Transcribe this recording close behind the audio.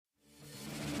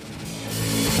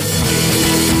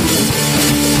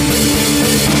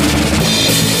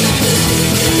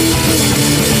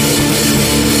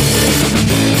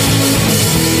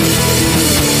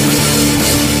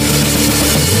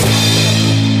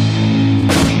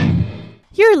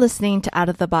You're listening to Out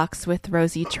of the Box with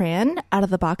Rosie Tran. Out of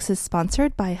the Box is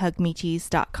sponsored by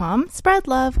HugMeTees.com. Spread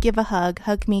love, give a hug,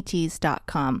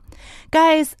 HugMeTees.com.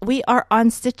 Guys, we are on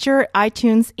Stitcher,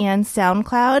 iTunes, and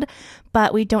SoundCloud,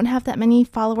 but we don't have that many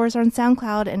followers on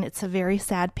SoundCloud, and it's a very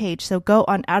sad page. So go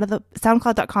on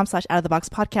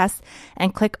SoundCloud.com/OutOfTheBoxPodcast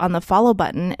and click on the follow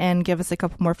button and give us a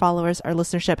couple more followers. Our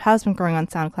listenership has been growing on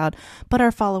SoundCloud, but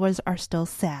our followers are still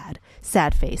sad.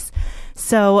 Sad face.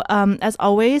 So as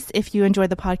always, if you enjoy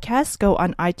the podcast, go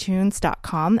on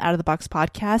iTunes.com, Out of the Box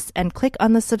Podcast, and click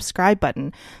on the subscribe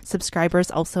button. Subscribers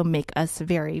also make us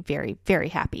very, very, very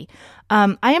happy.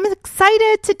 I am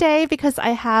excited today because I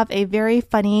have a very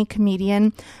funny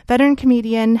comedian, veteran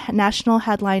comedian, national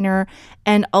headliner,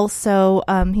 and also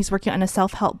he's working on a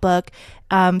self-help book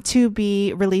to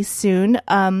be released soon.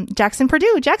 Jackson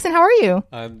Purdue. Jackson, how are you?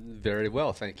 I'm very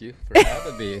well, thank you for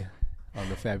having me on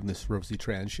the fabulous Rosie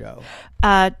Tran show.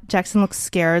 Jackson looks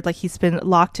scared, like he's been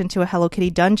locked into a Hello Kitty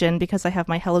dungeon because I have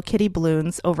my Hello Kitty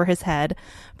balloons over his head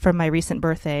from my recent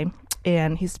birthday.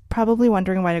 And he's probably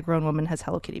wondering why a grown woman has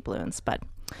Hello Kitty balloons, but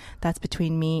that's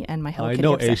between me and my Hello Kitty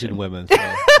obsession. I know Asian women, so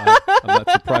I'm not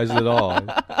surprised at all. As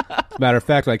a matter of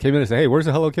fact, when I came in and said, hey, where's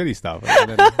the Hello Kitty stuff? And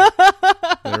then,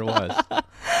 there it was.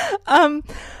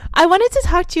 I wanted to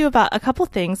talk to you about a couple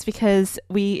things because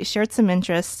we shared some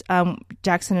interest.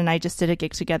 Jackson and I just did a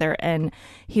gig together, and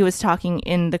he was talking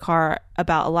in the car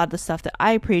about a lot of the stuff that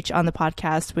I preach on the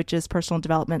podcast, which is personal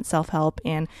development, self-help,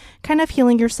 and kind of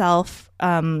healing yourself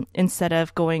instead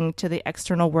of going to the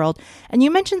external world. And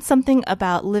you mentioned something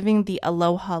about living the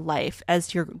aloha life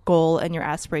as your goal and your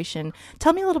aspiration.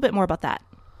 Tell me a little bit more about that.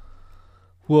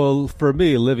 Well, for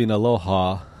me, living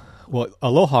aloha... Well,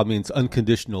 aloha means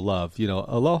unconditional love. You know,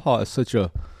 aloha is such a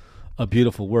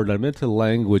beautiful word. I'm into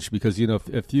language because, you know,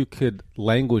 if you could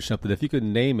language something, if you could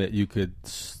name it, you could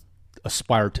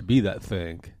aspire to be that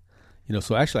thing. You know,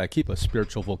 so actually I keep a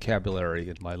spiritual vocabulary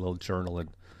in my little journal and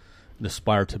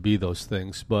aspire to be those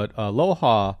things. But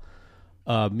aloha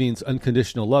means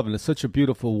unconditional love, and it's such a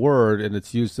beautiful word, and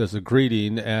it's used as a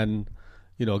greeting and,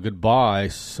 you know, goodbye.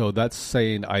 So that's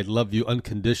saying I love you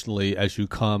unconditionally as you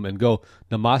come and go.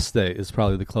 Namaste is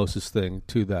probably the closest thing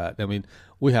to that. I mean,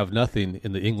 we have nothing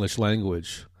in the English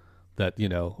language that, you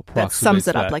know, approximates that sums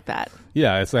it up like that.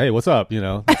 Yeah, it's like, hey, what's up? You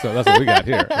know, so that's what we got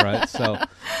here, right? So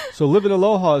living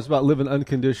aloha is about living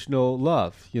unconditional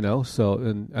love, you know. So,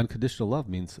 and unconditional love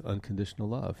means unconditional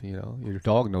love. You know, your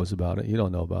dog knows about it. You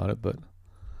don't know about it, but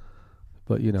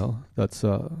you know, that's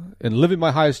and living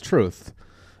my highest truth.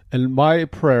 And my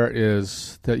prayer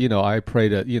is that, you know, I pray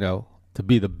to, you know, to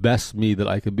be the best me that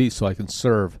I can be so I can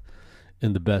serve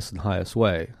in the best and highest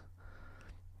way.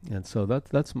 And so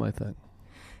that's my thing.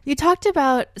 You talked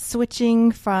about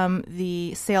switching from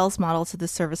the sales model to the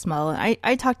service model. And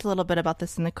I talked a little bit about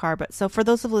this in the car, but so for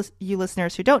those of you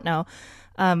listeners who don't know,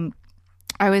 I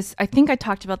think I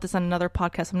talked about this on another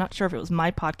podcast. I'm not sure if it was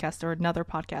my podcast or another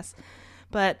podcast,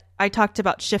 but I talked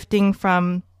about shifting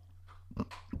from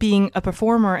being a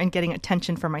performer and getting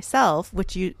attention for myself,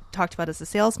 which you talked about as a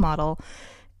sales model,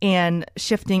 and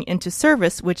shifting into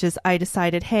service, which is I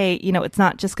decided, hey, you know, it's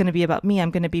not just going to be about me. I'm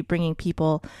going to be bringing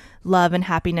people love and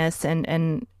happiness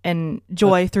and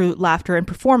joy through laughter and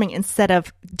performing instead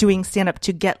of doing stand-up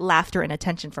to get laughter and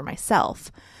attention for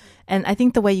myself. And I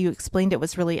think the way you explained it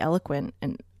was really eloquent.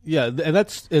 And yeah, and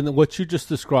that's in what you just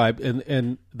described,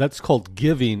 and that's called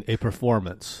giving a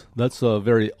performance. That's a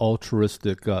very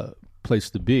altruistic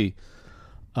place to be,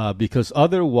 because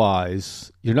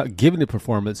otherwise you're not giving a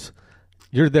performance.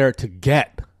 You're there to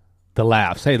get the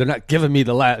laughs. Hey, they're not giving me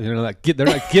the laugh. They're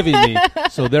not giving me.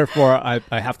 So therefore,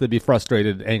 I have to be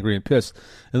frustrated, angry, and pissed.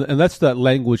 And that's that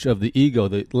language of the ego.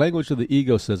 The language of the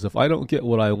ego says, if I don't get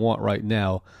what I want right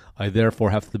now, I therefore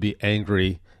have to be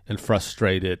angry and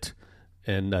frustrated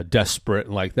and desperate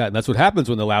and like that. And that's what happens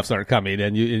when the laughs aren't coming,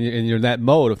 and you're in that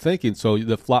mode of thinking. So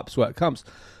the flop sweat comes.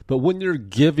 But when you're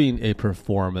giving a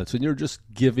performance and you're just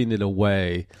giving it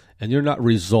away and you're not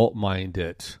result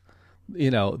minded, you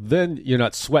know, then you're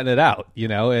not sweating it out, you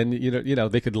know, and you know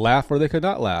they could laugh or they could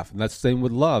not laugh. And that's the same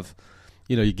with love.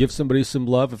 You know, you give somebody some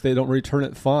love, if they don't return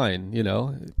it, fine, you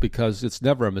know, because it's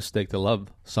never a mistake to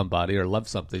love somebody or love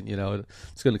something. You know,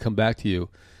 it's going to come back to you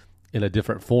in a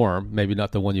different form, maybe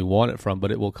not the one you want it from,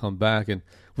 but it will come back. And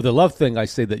with the love thing, I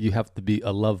say that you have to be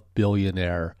a love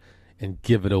billionaire and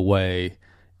give it away.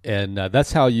 And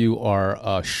that's how you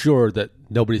are sure that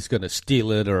nobody's going to steal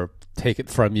it or take it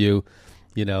from you,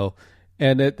 you know.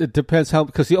 And it depends how,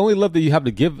 because the only love that you have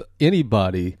to give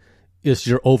anybody is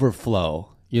your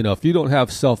overflow. You know, if you don't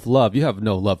have self-love, you have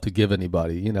no love to give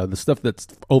anybody. You know, the stuff that's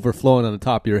overflowing on the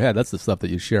top of your head, that's the stuff that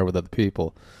you share with other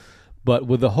people. But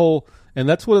with the whole, and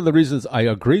that's one of the reasons I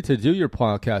agreed to do your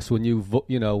podcast when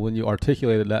when you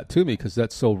articulated that to me, because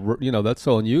that's so, that's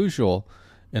so unusual.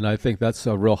 And I think that's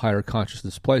a real higher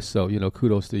consciousness place. So,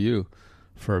 kudos to you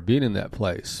for being in that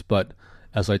place. But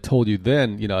as I told you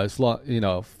then,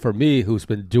 for me, who's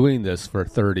been doing this for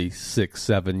 36,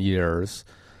 7 years,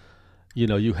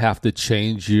 you have to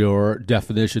change your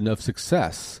definition of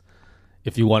success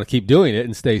if you want to keep doing it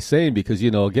and stay sane. Because,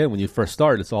 again, when you first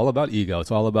start, it's all about ego.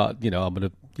 It's all about, I'm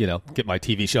going to, get my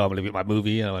TV show. I'm going to get my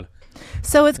movie.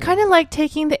 So it's kind of like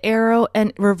taking the arrow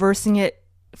and reversing it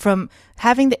from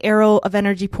having the arrow of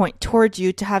energy point towards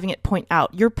you to having it point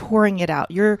out. You're pouring it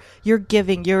out. You're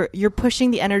giving. You're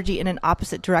pushing the energy in an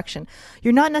opposite direction.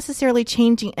 You're not necessarily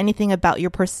changing anything about your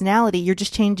personality. You're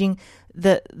just changing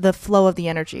the flow of the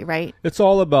energy, right? It's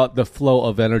all about the flow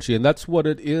of energy, and that's what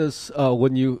it is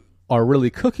when you are really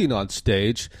cooking on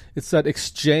stage. It's that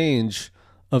exchange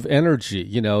of energy.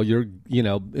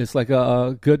 It's like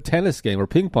a good tennis game or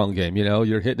ping pong game.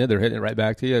 You're hitting it, they're hitting it right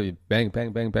back to you. You bang,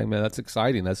 bang, bang, bang. Man, that's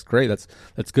exciting. That's great.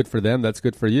 That's good for them. That's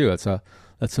good for you.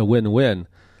 That's a win-win.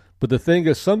 But the thing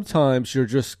is, sometimes you're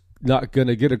just not going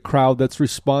to get a crowd that's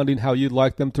responding how you'd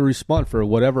like them to respond for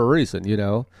whatever reason.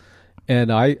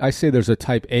 And I say there's a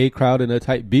type A crowd and a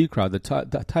type B crowd.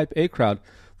 The type A crowd,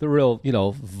 they're real,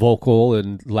 vocal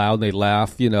and loud. And they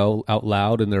laugh, out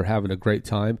loud, and they're having a great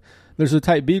time. There's a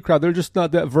type B crowd. They're just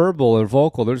not that verbal or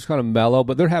vocal. They're just kind of mellow,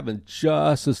 but they're having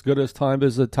just as good a time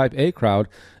as the type A crowd.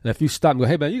 And if you stop and go,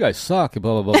 hey, man, you guys suck, and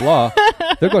blah, blah, blah,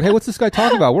 blah, they're going, hey, what's this guy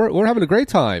talking about? We're having a great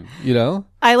time,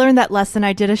 I learned that lesson.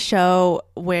 I did a show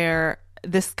where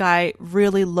this guy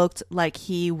really looked like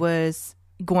he was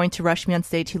going to rush me on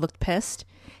stage. He looked pissed.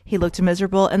 He looked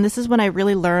miserable. And this is when I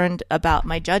really learned about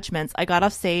my judgments. I got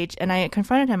off stage and I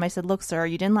confronted him. I said, look, sir,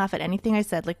 you didn't laugh at anything I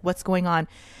said. Like, what's going on?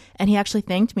 And he actually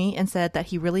thanked me and said that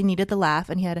he really needed the laugh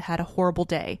and he had had a horrible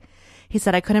day. He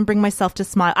said, I couldn't bring myself to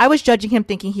smile. I was judging him,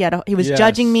 thinking he was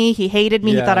judging me. He hated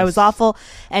me. Yes. He thought I was awful.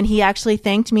 And he actually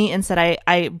thanked me and said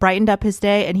I brightened up his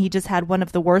day, and he just had one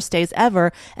of the worst days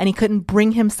ever, and he couldn't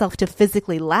bring himself to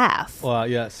physically laugh. Well,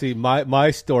 yeah. See,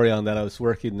 my story on that, I was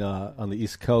working on the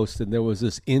East Coast, and there was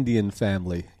this Indian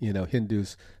family,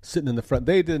 Hindus, sitting in the front.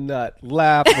 They did not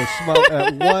laugh or smile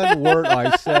at one word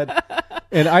I said.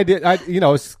 And I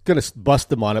was going to bust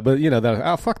them on it, but,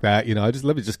 fuck that.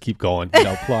 Let me just keep going,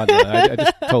 applaud. I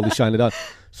just totally shined it on.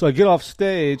 So I get off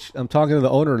stage. I'm talking to the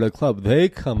owner of the club. They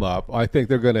come up. I think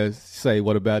they're going to say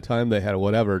what a bad time they had or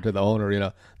whatever to the owner,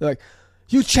 They're like,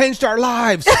 you changed our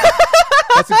lives.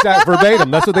 That's exact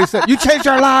verbatim. That's what they said. You changed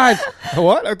our lives.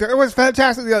 What? It was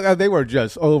fantastic. They were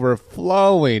just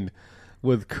overflowing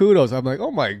with kudos. I'm like, oh,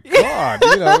 my God.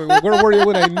 Where were you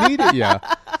when I needed you?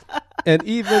 And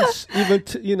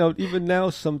even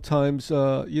now, sometimes,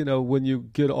 when you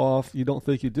get off, you don't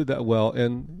think you did that well,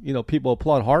 and people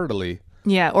applaud heartily.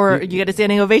 Yeah, or you get a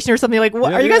standing ovation or something like,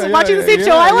 "What are you guys watching the same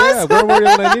show I was?" Yeah, where were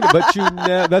you when I needed?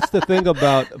 But that's the thing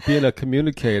about being a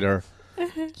communicator.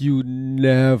 You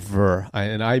never,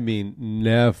 and I mean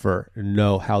never,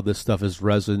 know how this stuff is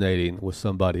resonating with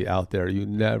somebody out there. You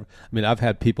never. I mean, I've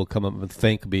had people come up and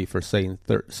thank me for saying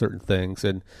certain things,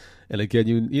 and again,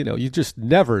 you just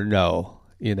never know.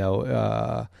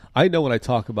 I know when I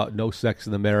talk about no sex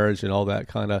in the marriage and all that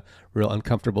kind of real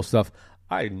uncomfortable stuff,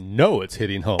 I know it's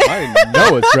hitting home. I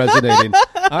know it's resonating.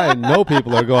 I know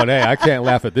people are going, hey, I can't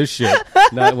laugh at this shit.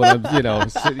 Not when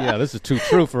I'm, this is too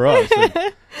true for us.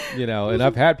 And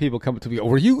I've had people come to me,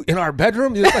 were you in our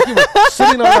bedroom? It's like you were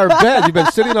sitting on our bed. You've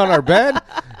been sitting on our bed?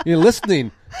 You're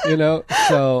listening,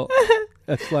 so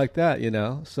it's like that,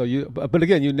 So but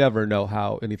again, you never know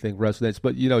how anything resonates.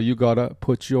 But you gotta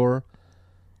put your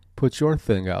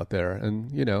thing out there,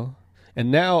 and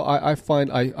and now I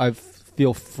find I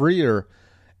feel freer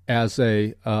as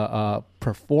a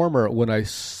performer when I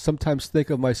sometimes think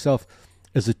of myself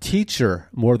as a teacher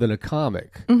more than a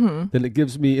comic. Mm-hmm. Then it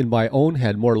gives me in my own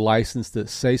head more license to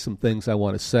say some things I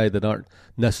want to say that aren't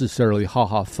necessarily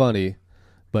funny,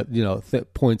 but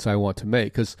points I want to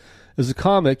make. Because as a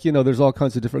comic, there's all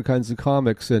kinds of different kinds of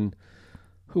comics. And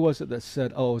who was it that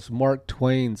said, it was Mark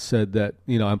Twain said that,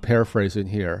 I'm paraphrasing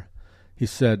here. He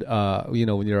said,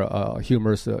 when you're a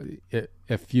humorist,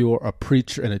 if you're a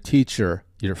preacher and a teacher,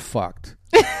 you're fucked.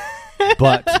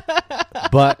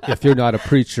 But if you're not a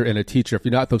preacher and a teacher, if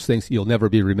you're not those things, you'll never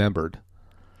be remembered.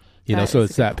 So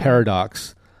it's that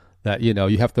paradox that,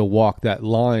 you have to walk that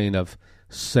line of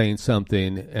saying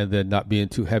something and then not being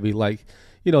too heavy. Like,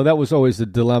 that was always a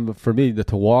dilemma for me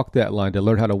to walk that line, to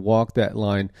learn how to walk that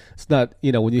line. It's not,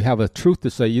 when you have a truth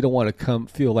to say, you don't want to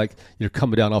feel like you're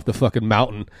coming down off the fucking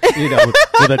mountain,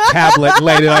 with a tablet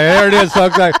laid. There it is,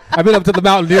 folks. I've been up to the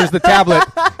mountain. Here's the tablet.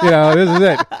 This is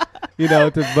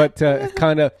it. But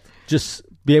kind of just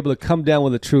be able to come down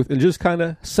with the truth and just kind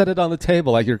of set it on the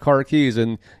table like your car keys,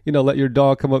 and let your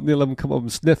dog come up, let them come up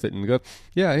and sniff it and go,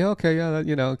 yeah, okay,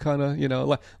 yeah, kind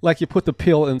of, like you put the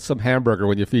pill in some hamburger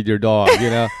when you feed your dog, put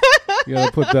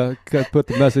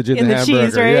the message in the hamburger,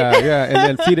 cheese, right? yeah, and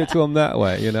then feed it to them that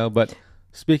way, But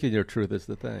speaking your truth is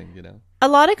the thing, A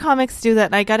lot of comics do that,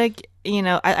 and I gotta,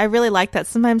 I really like that.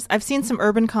 Sometimes I've seen some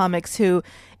urban comics who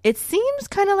it seems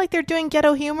kind of like they're doing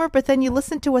ghetto humor, but then you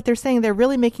listen to what they're saying, they're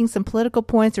really making some political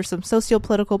points or some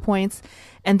socio-political points,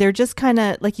 and they're just kind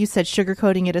of, like you said,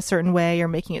 sugarcoating it a certain way or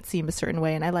making it seem a certain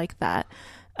way, and I like that.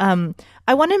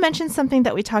 I want to mention something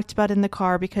that we talked about in the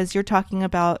car, because you're talking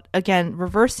about, again,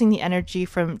 reversing the energy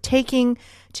from taking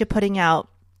to putting out.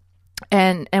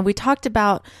 And we talked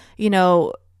about,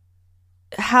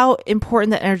 how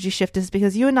important that energy shift is,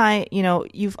 because you and I,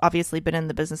 you've obviously been in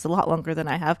the business a lot longer than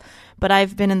I have, but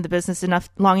I've been in the business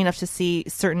long enough to see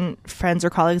certain friends or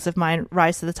colleagues of mine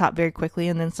rise to the top very quickly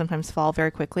and then sometimes fall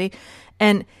very quickly.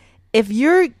 And if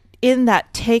you're in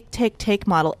that take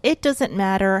model, it doesn't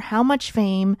matter how much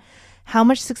fame, how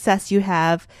much success you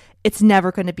have, it's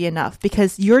never going to be enough,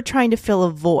 because you're trying to fill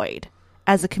a void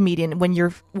as a comedian when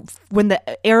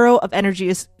the arrow of energy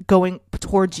is going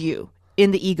towards you,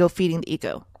 in the ego, feeding the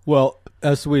ego. Well,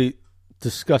 as we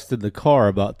discussed in the car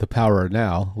about The Power of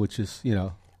Now, which is,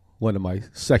 one of my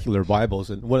secular Bibles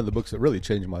and one of the books that really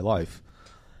changed my life.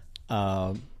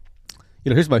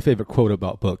 Here's my favorite quote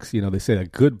about books. They say a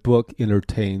good book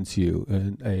entertains you,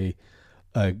 and a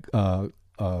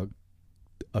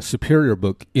superior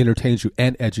book entertains you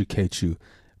and educates you,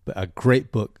 but a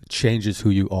great book changes who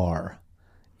you are.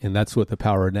 And that's what The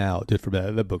Power of Now did for me.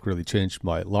 That book really changed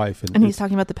my life. And he's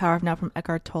talking about The Power of Now from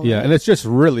Eckhart Tolle. Yeah, and it's just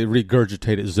really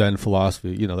regurgitated Zen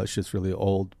philosophy. That shit's really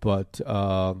old. But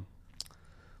I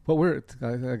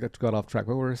got off track.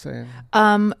 What were we saying?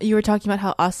 You were talking about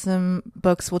how awesome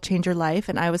books will change your life,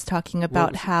 and I was talking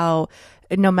about how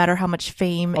no matter how much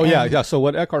fame. Oh, yeah. So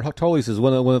what Eckhart Tolle says,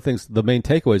 one of the things, the main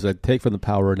takeaways I take from The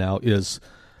Power of Now is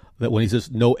that when he says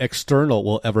no external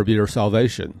will ever be your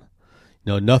salvation.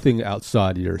 Nothing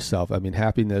outside of yourself. I mean,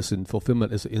 happiness and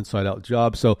fulfillment is an inside-out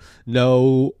job. So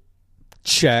no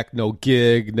check, no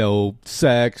gig, no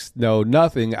sex, no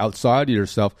nothing outside of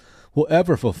yourself will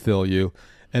ever fulfill you.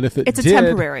 And if it's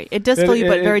temporary. It does fill you,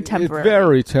 but very temporary.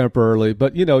 Very temporarily.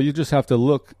 But, you just have to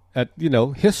look at,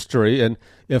 history. And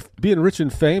if being rich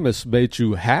and famous made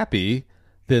you happy,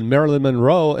 then Marilyn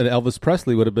Monroe and Elvis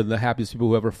Presley would have been the happiest people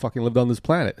who ever fucking lived on this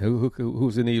planet.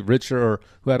 Who's any richer, or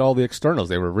who had all the externals?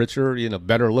 They were richer,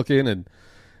 better looking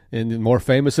and more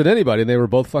famous than anybody. And they were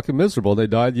both fucking miserable. They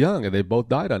died young, and they both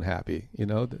died unhappy.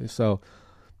 So,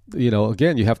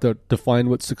 again, you have to define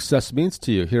what success means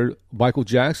to you. Here, Michael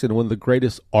Jackson, one of the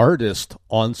greatest artists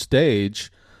on stage,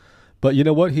 but you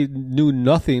know what? He knew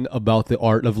nothing about the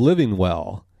art of living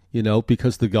well.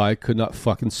 Because the guy could not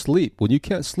fucking sleep. When you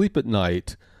can't sleep at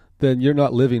night, then you're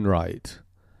not living right.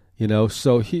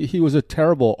 So he was a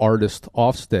terrible artist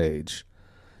off stage.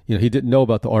 He didn't know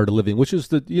about the art of living, which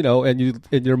is and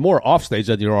you're more off stage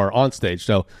than you are on stage.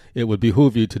 So it would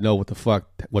behoove you to know what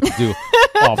to do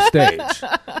off stage.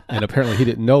 And apparently he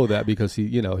didn't know that, because he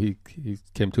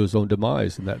came to his own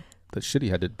demise, and that shit he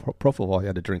had to propofol he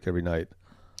had to drink every night.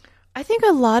 I think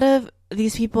a lot of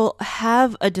these people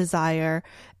have a desire,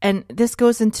 and this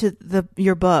goes into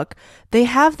your book. They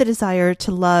have the desire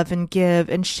to love and give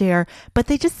and share, but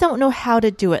they just don't know how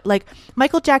to do it. Like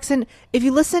Michael Jackson, if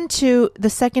you listen to the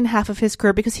second half of his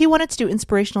career, because he wanted to do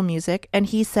inspirational music, and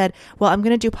he said, well, I'm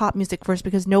going to do pop music first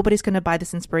because nobody's going to buy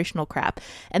this inspirational crap.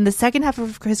 And the second half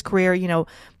of his career,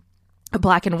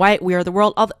 Black and White, We Are the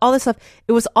World, all this stuff,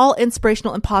 it was all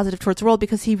inspirational and positive towards the world,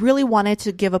 because he really wanted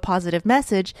to give a positive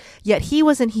message, yet he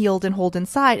wasn't healed and whole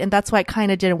inside, and that's why it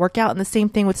kind of didn't work out. And the same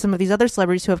thing with some of these other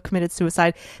celebrities who have committed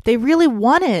suicide. They really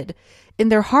wanted in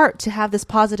their heart to have this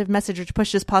positive message or to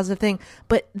push this positive thing,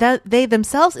 but that they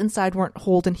themselves inside weren't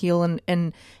whole and healed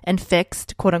and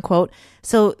fixed, quote unquote.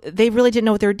 So they really didn't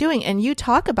know what they were doing. And you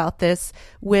talk about this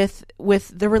with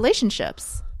the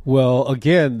relationships. Well,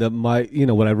 again,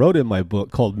 what I wrote in my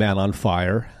book called Man on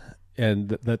Fire, and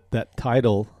that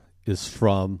title is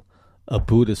from a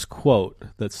Buddhist quote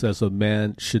that says a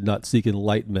man should not seek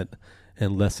enlightenment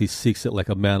unless he seeks it like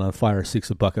a man on fire seeks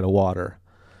a bucket of water.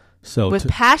 So with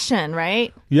passion,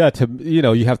 right? Yeah,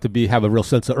 you have to have a real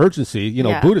sense of urgency.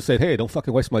 Buddha said, "Hey, don't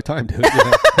fucking waste my time, dude.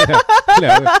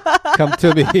 Come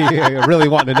to me, really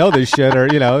wanting to know this shit, or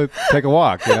take a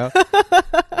walk."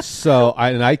 So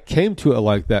I came to it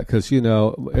like that because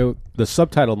the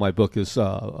subtitle of my book is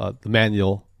the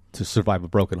Manual to Survive a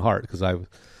Broken Heart, because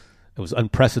it was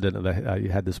unprecedented that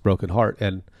I had this broken heart,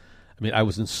 and I mean I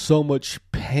was in so much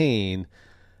pain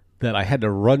that I had to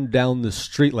run down the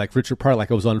street like Richard Pryor, like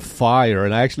I was on fire,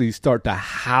 and I actually start to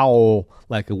howl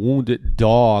like a wounded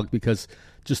dog because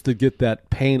just to get that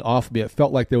pain off me. It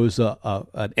felt like there was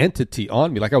an entity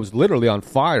on me, like I was literally on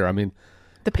fire. I mean,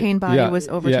 the pain body was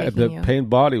overtaking you. Yeah, the pain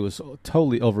body was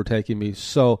totally overtaking me.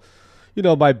 So,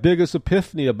 my biggest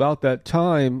epiphany about that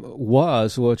time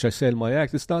was, which I say in my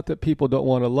act, it's not that people don't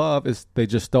want to love, it's they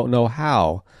just don't know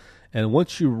how. And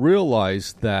once you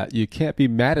realize that, you can't be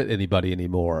mad at anybody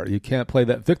anymore. You can't play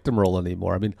that victim role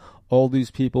anymore. I mean, all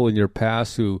these people in your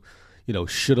past who,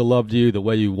 should have loved you the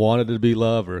way you wanted to be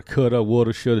loved, or coulda,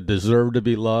 woulda, shoulda, deserved to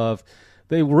be loved.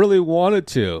 They really wanted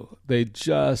to. They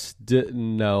just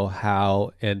didn't know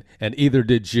how, and either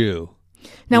did you.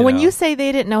 Now, when you say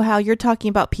they didn't know how, you're talking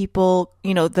about people,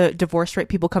 the divorce rate,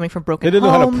 people coming from broken homes. They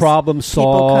didn't know how to problem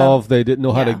solve. They didn't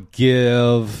know how to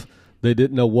give. They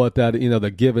didn't know what that,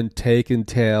 the give and take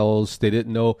entails. They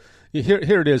didn't know. Here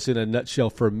it is in a nutshell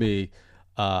for me.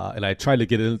 And I tried to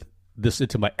get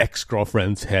into my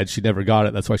ex-girlfriend's head. She never got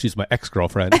it. That's why she's my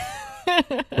ex-girlfriend.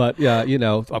 But,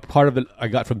 a part of it I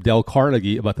got from Dale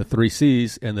Carnegie about the 3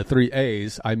 C's, and the 3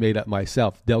 A's I made up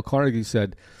myself. Dale Carnegie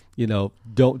said,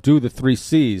 don't do the 3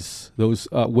 C's, those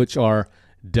which are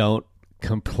don't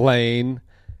complain,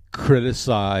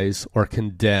 criticize, or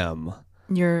condemn.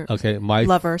 Your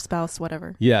lover, spouse,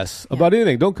 whatever. Yes, about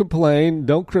anything. Don't complain,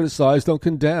 don't criticize, don't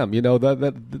condemn.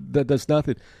 That does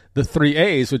nothing. The 3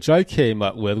 A's, which I came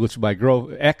up with, which my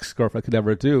ex-girlfriend could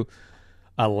never do,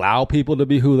 allow people to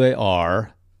be who they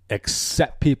are,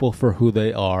 accept people for who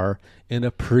they are, and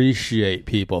appreciate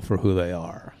people for who they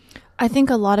are. I think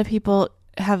a lot of people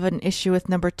have an issue with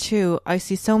number 2. I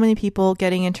see so many people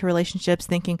getting into relationships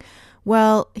thinking,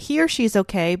 well, he or she's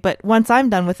okay, but once I'm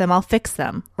done with them, I'll fix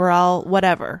them, or I'll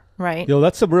whatever, right?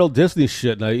 That's some real Disney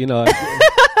shit.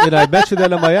 And I mentioned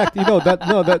that in my act.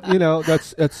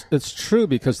 It's true,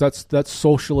 because that's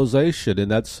socialization,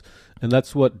 and that's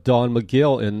what Don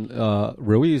McGill and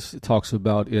Ruiz talks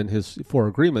about in his 4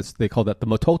 agreements. They call that the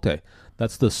matote.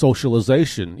 That's the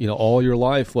socialization. All your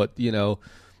life, what your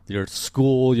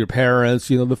school, your parents,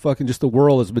 just the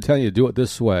world has been telling you to do it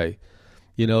this way.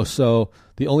 So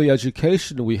the only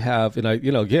education we have, and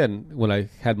again, when I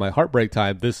had my heartbreak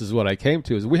time, this is what I came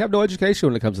to, is we have no education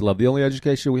when it comes to love. The only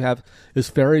education we have is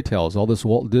fairy tales, all this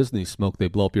Walt Disney smoke, they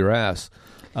blow up your ass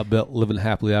about living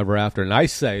happily ever after. And I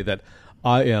say that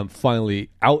I am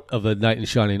finally out of the knight in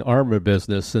shining armor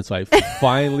business, since I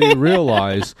finally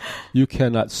realized you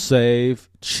cannot save,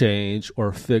 change,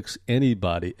 or fix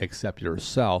anybody except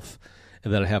yourself.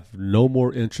 And that I have no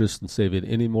more interest in saving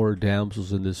any more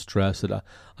damsels in distress. That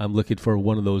I'm looking for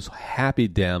one of those happy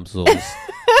damsels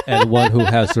and one who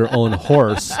has their own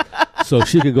horse, so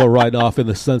she can go right off in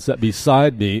the sunset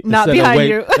beside me, not behind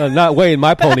you, not weighing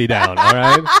my pony down. All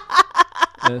right.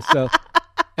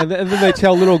 And then they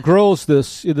tell little girls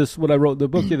this. What I wrote in the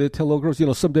book. They tell little girls,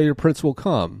 someday your prince will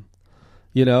come.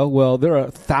 Well, there are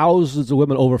thousands of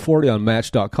women over 40 on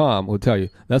Match.com who will tell you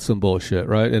that's some bullshit,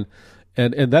 right?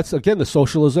 And that's, again, the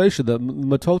socialization, the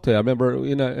matote. I remember,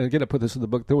 and again, I put this in the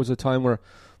book, there was a time where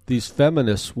these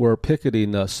feminists were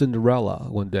picketing Cinderella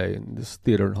one day in this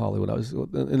theater in Hollywood.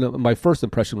 My first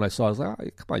impression when I saw it, I was like, oh,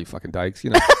 come on, you fucking dykes,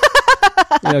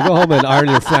 go home and iron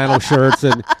your flannel shirts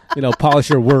and, polish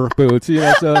your work boots.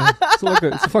 It's a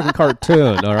fucking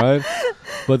cartoon, all right?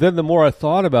 But then the more I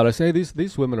thought about it, I say, hey,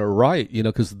 these women are right,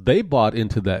 because they bought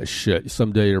into that shit.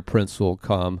 Someday your prince will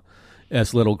come.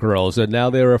 As little girls, and now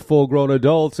they're full-grown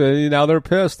adults, and now they're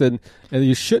pissed, and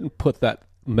you shouldn't put that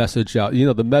message out.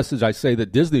 The message I say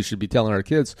that Disney should be telling our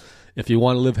kids: if you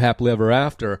want to live happily ever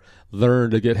after,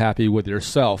 learn to get happy with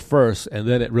yourself first, and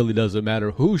then it really doesn't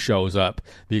matter who shows up,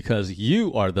 because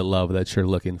you are the love that you're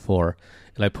looking for.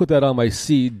 And I put that on my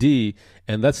CD,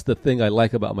 and that's the thing I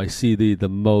like about my CD the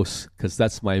most, because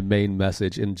that's my main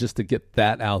message. And just to get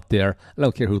that out there, I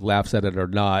don't care who laughs at it or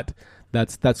not.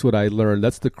 That's what I learned.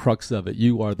 That's the crux of it.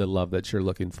 You are the love that you're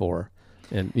looking for.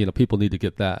 And, people need to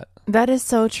get that. That is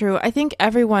so true. I think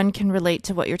everyone can relate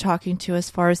to what you're talking to as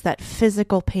far as that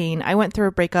physical pain. I went through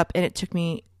a breakup, and it took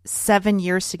me 7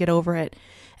 years to get over it.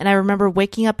 And I remember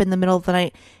waking up in the middle of the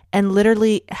night and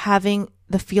literally having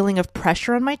the feeling of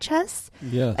pressure on my chest.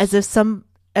 Yes.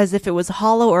 As if it was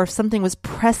hollow, or if something was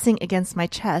pressing against my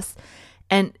chest.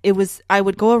 And I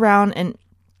would go around and,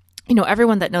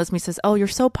 everyone that knows me says, oh, you're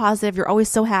so positive. You're always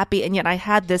so happy. And yet I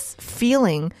had this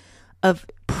feeling of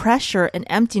pressure and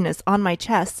emptiness on my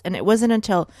chest. And it wasn't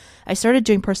until I started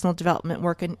doing personal development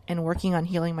work and working on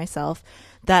healing myself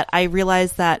that I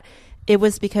realized that it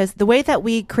was because the way that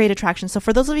we create attraction. So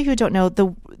for those of you who don't know,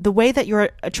 the way that you're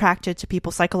attracted to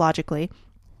people psychologically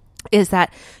is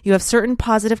that you have certain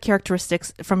positive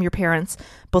characteristics from your parents,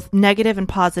 both negative and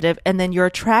positive, and then you're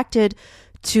attracted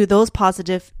to those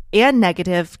positive and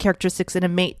negative characteristics in a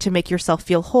mate to make yourself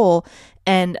feel whole.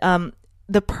 And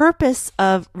the purpose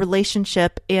of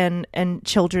relationship and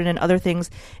children and other things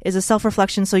is a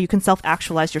self-reflection, so you can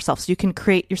self-actualize yourself, so you can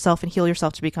create yourself and heal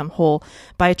yourself to become whole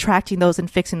by attracting those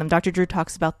and fixing them. Dr. Drew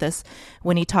talks about this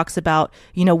when he talks about,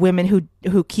 women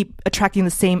who keep attracting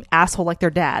the same asshole like their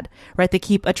dad, right? They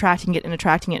keep attracting it and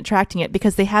attracting it and attracting it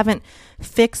because they haven't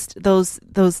fixed those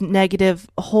negative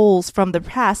holes from the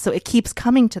past, so it keeps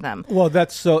coming to them. Well,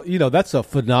 that's that's a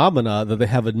phenomena that they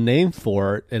have a name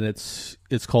for it, and it's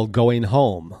called going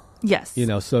home. Yes.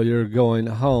 So you're going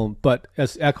home. But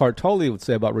as Eckhart Tolle would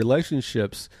say about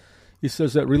relationships, he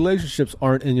says that relationships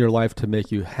aren't in your life to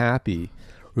make you happy.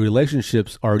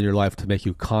 Relationships are in your life to make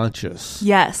you conscious.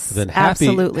 Yes, then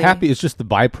absolutely. Happy is just the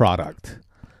byproduct.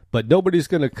 But nobody's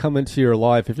going to come into your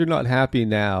life. If you're not happy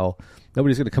now,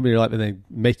 nobody's going to come into your life and then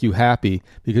make you happy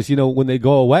because, when they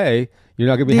go away, you're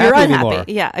not going to be happy unhappy anymore.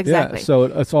 Yeah, exactly. Yeah, so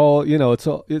it's all,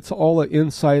 it's all an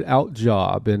inside out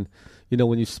job. And,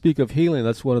 when you speak of healing,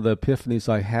 that's one of the epiphanies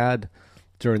I had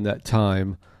during that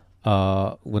time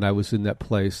when I was in that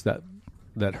place, that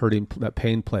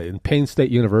pain play in Payne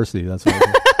State University. That's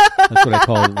what I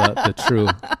call the true,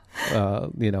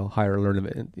 higher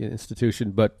learning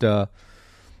institution. But that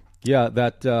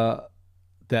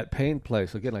pain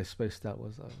place again. I spaced out.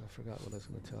 I forgot what I was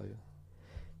going to tell you.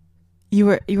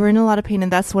 You were in a lot of pain, and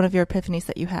that's one of your epiphanies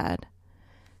that you had.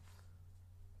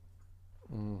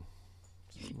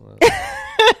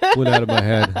 Went out of my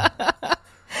head.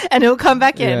 And it'll come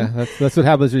back in. Yeah, that's what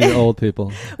happens when you're old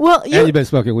people. Well, and you've been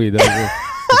smoking weed. That's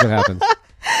what happens.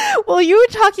 Well, you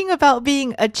were talking about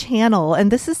being a channel,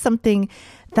 and this is something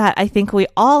that I think we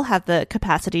all have the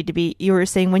capacity to be. You were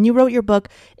saying when you wrote your book,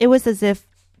 it was as if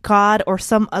God or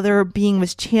some other being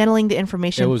was channeling the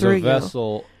information through you. It was a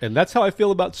vessel, and that's how I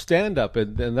feel about stand-up,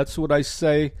 and that's what I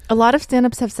say. A lot of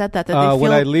stand-ups have said that they feel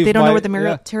they don't know where the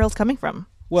material's coming from.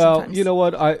 Well, sometimes. You know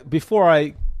what? Before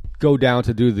I go down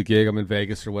to do the gig, I'm in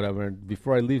Vegas or whatever, and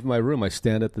before I leave my room, I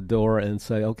stand at the door and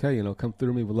say, okay, come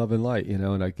through me with love and light,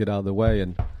 and I get out of the way.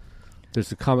 And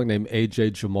there's a comic named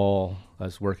A.J. Jamal I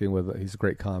was working with. He's a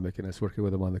great comic, and I was working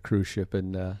with him on the cruise ship,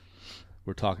 and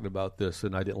we're talking about this,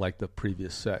 and I didn't like the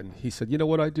previous set. And he said, you know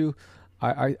what I do?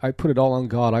 I put it all on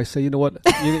God. I say, you know what,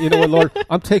 Lord,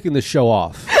 I'm taking the show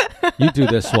off. You do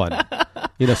this one.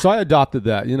 So I adopted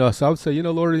that, so I would say,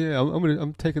 Lord,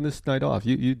 I'm taking this night off.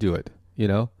 You do it,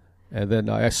 and then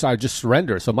I just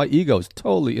surrender. So my ego is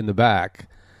totally in the back,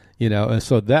 and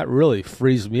so that really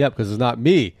frees me up because it's not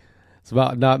me. It's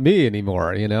about not me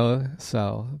anymore,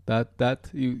 so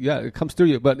it comes through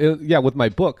you. But with my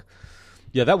book,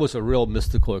 that was a real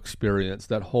mystical experience.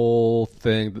 That whole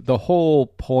thing, the whole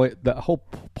point, that whole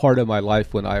part of my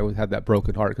life when I had that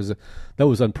broken heart, because that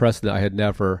was unprecedented. I had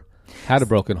never had a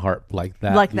broken heart like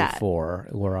that before,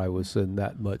 where I was in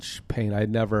that much pain. I had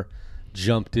never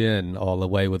jumped in all the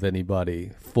way with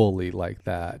anybody fully like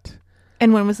that.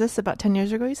 And when was this? About 10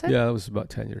 years ago, you said? Yeah, it was about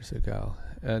 10 years ago.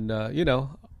 And,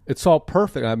 it's all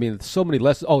perfect. I mean, so many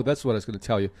lessons. Oh, that's what I was going to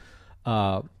tell you.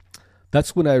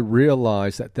 That's when I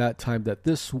realized at that time that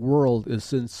this world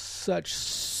is in such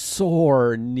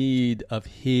sore need of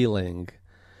healing.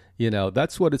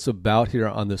 That's what it's about here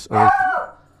on this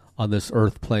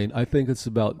earth plane. I think it's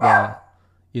about,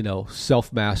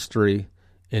 self-mastery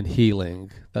and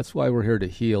healing. That's why we're here to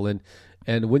heal.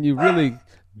 And when you really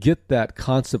get that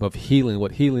concept of healing,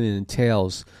 what healing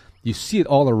entails, you see it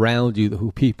all around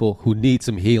you, people who need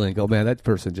some healing go, man, that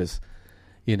person just,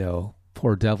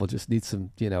 poor devil just needs some,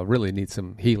 really needs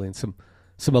some healing, some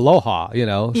aloha,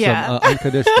 some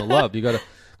unconditional love. You got to,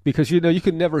 because, you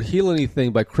can never heal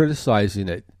anything by criticizing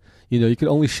it. You can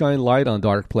only shine light on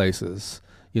dark places.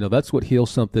 That's what heals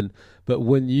something. But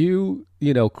when you,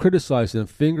 criticize and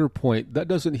finger point, that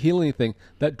doesn't heal anything.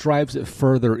 That drives it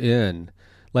further in.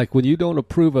 Like when you don't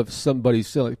approve of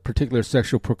somebody's particular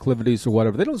sexual proclivities or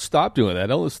whatever, they don't stop doing that.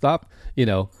 They don't stop,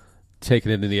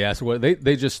 taking it in the ass or whatever.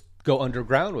 They just go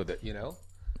underground with it,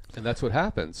 and that's what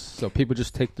happens. So people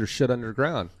just take their shit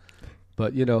underground.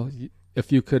 But,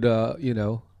 if you could,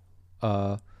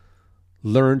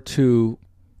 learn to,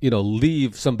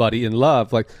 leave somebody in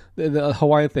love, like the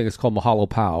Hawaiian thing is called mahalo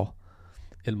pau.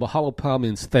 And mahalo pau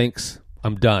means thanks,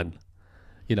 I'm done.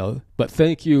 But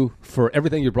thank you for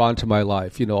everything you brought into my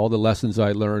life. All the lessons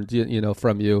I learned,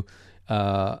 from you.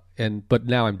 But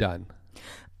now I'm done.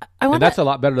 And that's a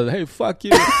lot better than, hey, fuck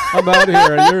you, I'm out of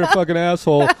here, and you're a fucking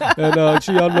asshole, and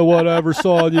gee, I don't know what I ever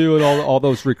saw in you, and all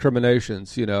those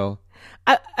recriminations,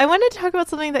 I want to talk about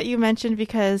something that you mentioned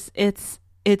because it's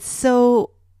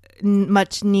so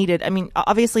much needed. I mean,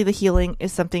 obviously the healing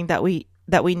is something that we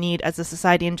need as a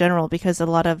society in general, because a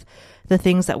lot of the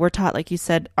things that we're taught, like you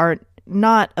said, are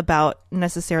not about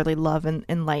necessarily love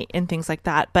and light and things like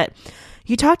that. But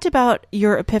you talked about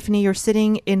your epiphany. You're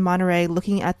sitting in Monterey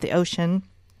looking at the ocean.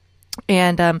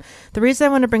 And the reason I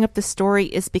want to bring up this story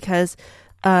is because,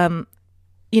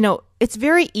 it's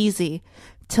very easy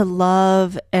to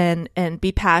love and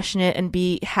be passionate and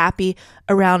be happy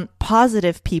around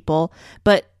positive people.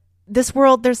 But this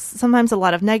world, there's sometimes a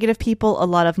lot of negative people, a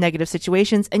lot of negative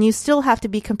situations, and you still have to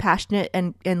be compassionate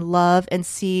and love and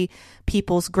see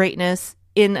people's greatness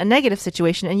in a negative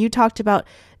situation. And you talked about,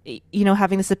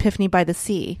 having this epiphany by the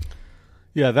sea.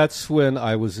 Yeah, that's when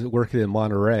I was working in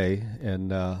Monterey.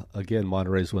 And again,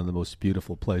 Monterey is one of the most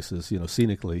beautiful places,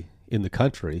 scenically in the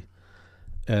country.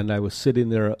 And I was sitting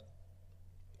there,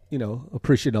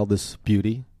 appreciating all this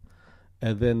beauty.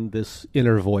 And then this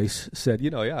inner voice said,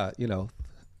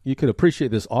 you can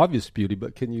appreciate this obvious beauty,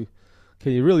 but can you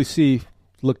really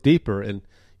look deeper and,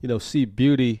 see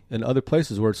beauty in other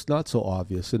places where it's not so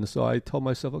obvious? And so I told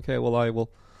myself, okay, well, I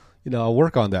will, I'll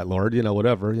work on that, Lord,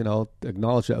 whatever,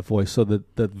 acknowledge that voice. So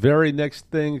that the very next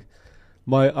thing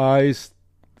my eyes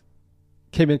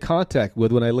came in contact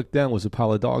with when I looked down was a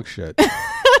pile of dog shit.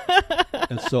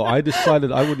 And so I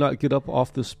decided I would not get up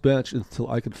off this bench until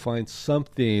I could find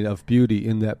something of beauty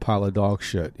in that pile of dog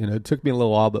shit. It took me a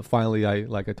little while, but finally,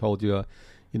 like I told you,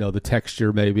 the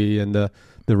texture maybe and the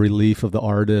relief of the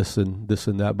artist and this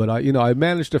and that. But I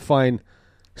managed to find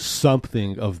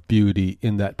something of beauty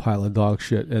in that pile of dog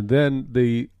shit. And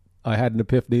then I had an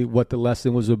epiphany what the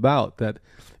lesson was about, that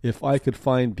if I could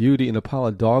find beauty in a pile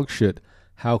of dog shit,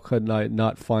 how could I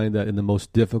not find that in the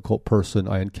most difficult person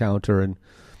I encounter? And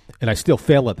I still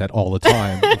fail at that all the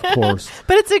time, of course.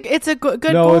 But it's a good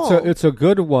goal. No, it's a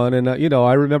good one, and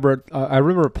I remember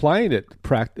applying it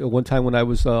one time when I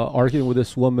was arguing with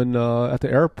this woman at the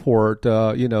airport,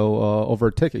 over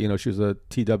a ticket. She was a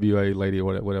TWA lady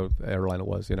or whatever airline it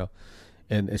was,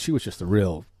 and she was just a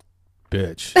real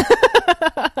bitch.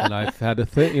 And I had to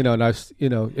think,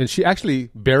 and she actually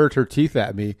bared her teeth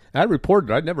at me. I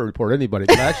reported. I'd never report anybody,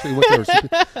 but I actually went to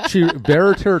her. She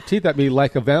bared her teeth at me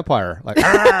like a vampire, like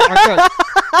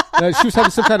she was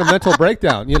having some kind of mental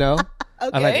breakdown, Okay.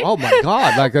 I'm like, oh my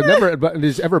god, like I've never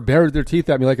ever bared their teeth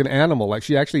at me like an animal. Like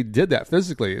she actually did that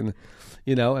physically, and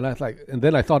and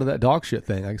then I thought of that dog shit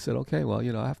thing. I said, okay, well,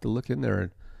 I have to look in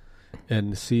there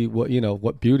and see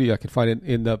what beauty I could find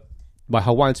in my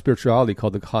Hawaiian spirituality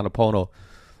called the Ho'oponopono.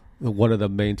 One of the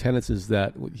main tenets is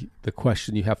that the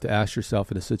question you have to ask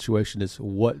yourself in a situation is,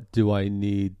 what do I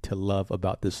need to love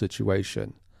about this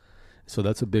situation? So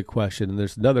that's a big question. And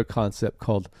there's another concept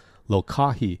called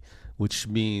lokahi, which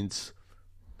means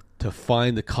to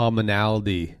find the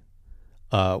commonality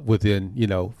within,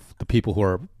 the people who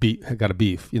are got a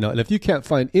beef. And if you can't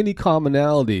find any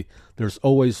commonality, there's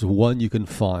always one you can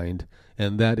find,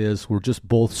 and that is we're just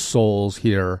both souls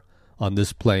here on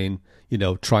this plane,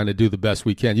 trying to do the best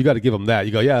we can. You got to give them that.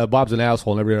 You go, yeah, Bob's an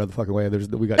asshole in every other fucking way.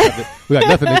 We got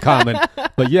nothing in common.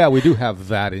 But yeah, we do have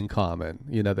that in common.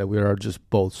 That we are just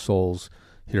both souls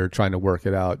here trying to work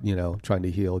it out. Trying to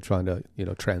heal, trying to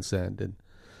transcend, and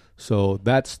so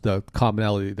that's the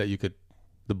commonality that you could.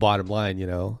 The bottom line,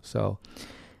 So.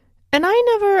 And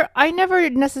I never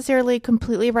necessarily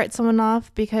completely write someone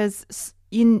off because.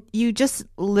 You just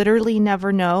literally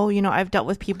never know. I've dealt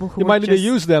with people who you might need to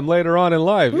use them later on in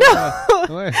life. No,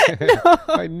 no.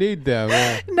 I need them.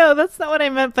 Yeah. No, that's not what I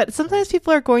meant. But sometimes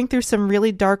people are going through some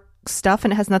really dark stuff,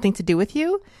 and it has nothing to do with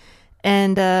you.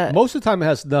 And most of the time, it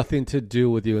has nothing to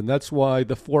do with you, and that's why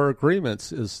the Four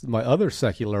Agreements is my other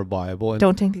secular Bible. And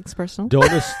don't take things personal.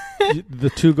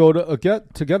 The two go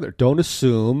together. Don't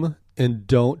assume and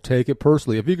don't take it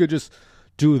personally. If you could just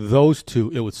do those two,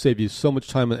 it would save you so much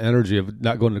time and energy of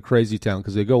not going to crazy town,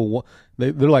 because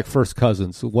they're like first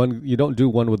cousins. One, you don't do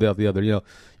one without the other. You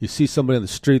see somebody on the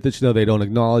street that they don't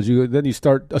acknowledge you, then you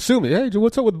start assuming, hey,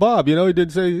 what's up with Bob? He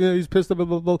didn't say he's pissed off. Blah,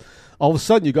 blah, blah. All of a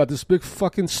sudden, you got this big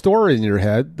fucking story in your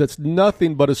head that's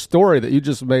nothing but a story that you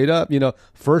just made up.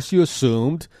 First you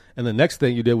assumed, and the next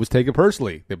thing you did was take it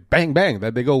personally. They bang, bang,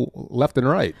 that they go left and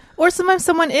right. Or sometimes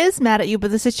someone is mad at you,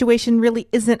 but the situation really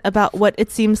isn't about what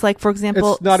it seems like. For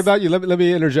example, it's not about you. Let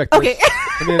me interject. Okay.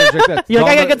 Let me interject that.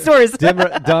 I got good stories.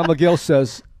 Don Miguel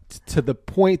says to the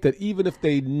point that even if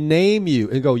they name you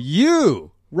and go,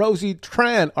 you, Rosie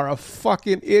Tran, are a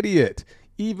fucking idiot,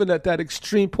 even at that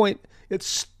extreme point, it's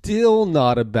still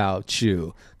not about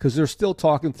you because they're still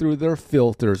talking through their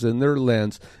filters and their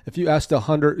lens. If you asked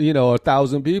 100,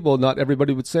 1,000 people, not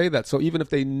everybody would say that. So even if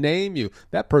they name you,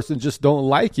 that person just don't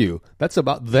like you. That's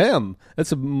about them.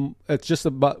 It's just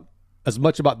about as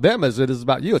much about them as it is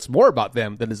about you. It's more about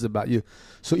them than it is about you.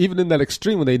 So even in that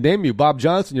extreme, when they name you Bob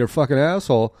Johnson, you're a fucking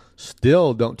asshole,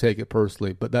 still don't take it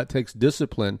personally. But that takes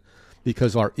discipline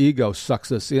because our ego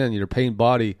sucks us in. Your pain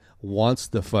body wants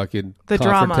the fucking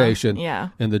confrontation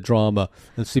and the drama.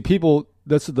 And see, people,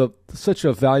 that's such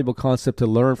a valuable concept to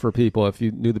learn for people if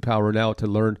you knew the power now to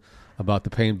learn about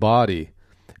the pain body.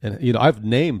 And, I've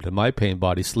named my pain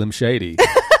body Slim Shady.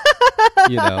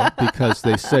 Because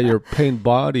they say your pain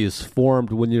body is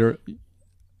formed when you're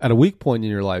at a weak point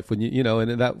in your life. When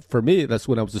and that for me, that's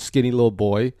when I was a skinny little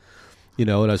boy,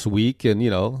 and I was weak and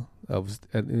I was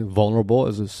vulnerable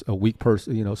as a weak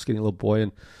person, skinny little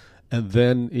boy, and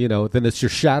then then it's your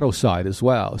shadow side as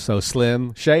well. So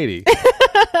Slim Shady,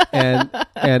 and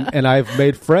I've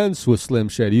made friends with Slim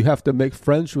Shady. You have to make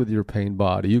friends with your pain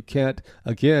body. You can't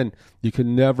you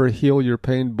can never heal your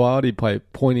pain body by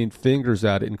pointing fingers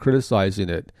at it and criticizing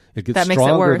it. It gets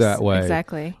stronger that way.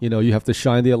 Exactly. You have to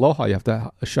shine the aloha. You have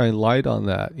to shine light on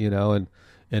that.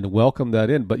 And welcome that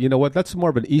in. But you know what? That's more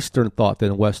of an Eastern thought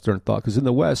than a Western thought. Because in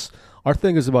the West, our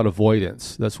thing is about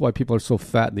avoidance. That's why people are so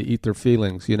fat and they eat their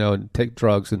feelings, and take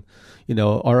drugs. And,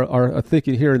 our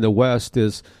thinking here in the West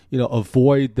is,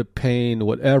 avoid the pain,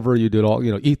 whatever you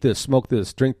do, eat this, smoke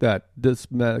this, drink that,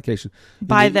 this medication.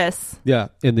 Buy this. Yeah.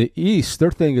 In the East,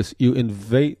 their thing is you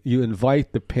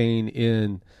invite the pain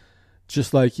in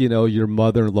just like, your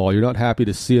mother-in-law. You're not happy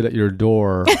to see it at your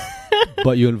door.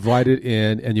 But you invite it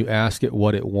in and you ask it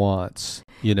what it wants,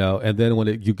 and then when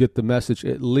you get the message,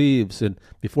 it leaves. And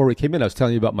before we came in, I was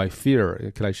telling you about my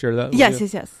fear. Can I share that? Yes.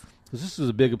 Because this was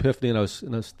a big epiphany, and I was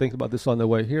thinking about this on the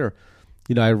way here.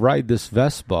 I ride this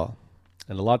Vespa,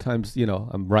 and a lot of times,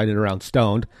 I'm riding around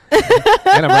stoned,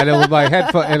 and I'm riding with my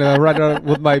headphone, and I'm riding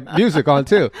with my music on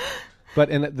too. But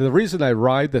the reason I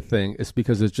ride the thing is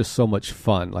because it's just so much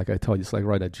fun. Like I told you, it's like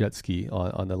riding a jet ski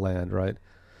on the land, right?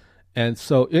 And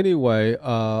so anyway,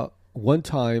 one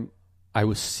time I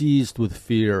was seized with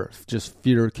fear. Just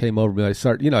fear came over me. I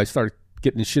started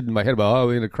getting shit in my head about,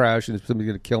 we're going to crash and somebody's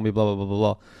going to kill me, blah, blah, blah, blah,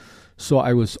 blah. So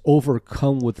I was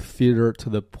overcome with fear to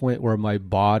the point where my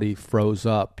body froze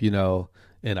up,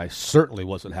 and I certainly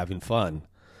wasn't having fun.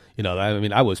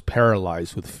 I was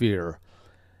paralyzed with fear.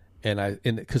 And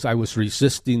because I was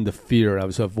resisting the fear, I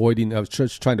was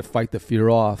just trying to fight the fear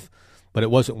off. But it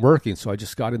wasn't working, so I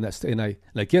just got in that state. And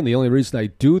again, the only reason I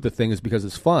do the thing is because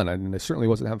it's fun. I certainly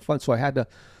wasn't having fun. So I had to,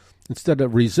 instead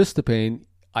of resist the pain,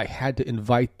 I had to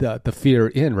invite the fear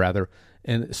in, rather.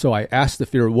 And so I asked the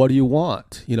fear, what do you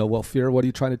want? Well, fear, what are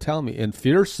you trying to tell me? And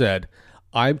fear said,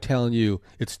 I'm telling you,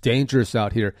 it's dangerous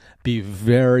out here. Be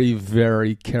very,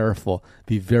 very careful.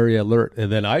 Be very alert. And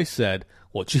then I said,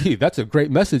 well, gee, that's a great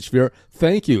message, fear.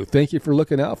 Thank you. Thank you for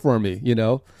looking out for me,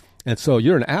 And so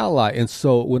you're an ally. And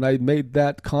so when I made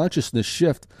that consciousness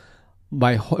shift,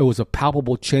 it was a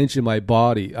palpable change in my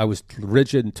body. I was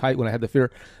rigid and tight when I had the fear.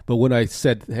 But when I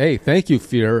said, hey, thank you,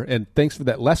 fear, and thanks for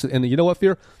that lesson. And you know what,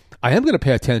 fear? I am going to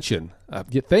pay attention.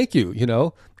 Thank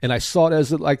you, And I saw it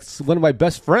as like one of my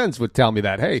best friends would tell me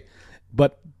that, hey,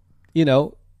 but,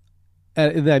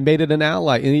 and I made it an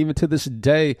ally. And even to this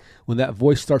day, when that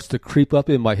voice starts to creep up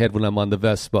in my head when I'm on the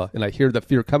Vespa and I hear the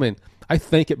fear coming, I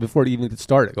thank it before it even gets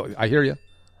started. I go, I hear you.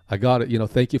 I got it.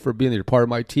 Thank you for being there. You're part of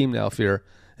my team now, fear.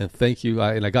 And thank you.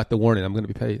 And I got the warning. I'm going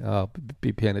to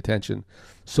be paying attention.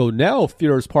 So now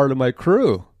fear is part of my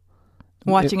crew.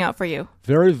 Watching out for you.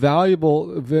 Very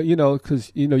valuable,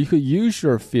 because, you could use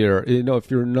your fear,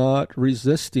 if you're not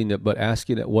resisting it, but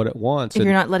asking it what it wants. If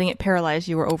you're not letting it paralyze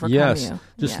you or overcome you.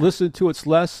 Just listen to its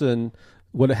lesson,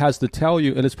 what it has to tell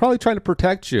you, and it's probably trying to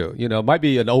protect you. It might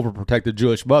be an overprotected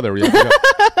Jewish mother. You go,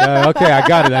 okay, I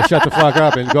got it. I shut the fuck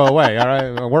up and go away. All right,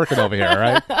 I'm working over here. All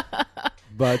right.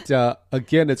 But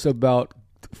again, it's about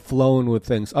flowing with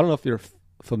things. I don't know if you're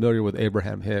familiar with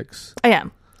Abraham Hicks. I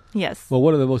am. Yes. Well,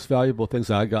 one of the most valuable things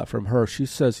I got from her, she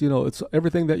says, it's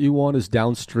everything that you want is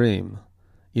downstream.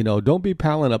 Don't be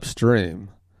palling upstream.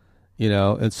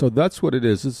 And so that's what it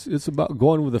is. It's about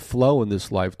going with the flow in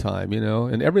this lifetime,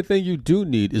 and everything you do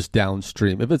need is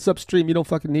downstream. If it's upstream, you don't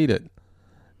fucking need it,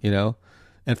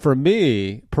 And for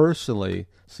me, personally,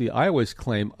 I always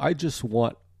claim I just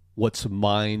want what's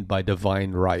mine by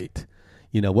divine right,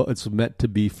 what it's meant to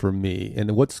be for me.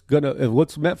 And what's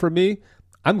meant for me,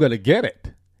 I'm going to get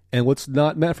it. And what's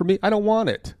not meant for me, I don't want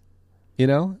it. you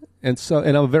know? And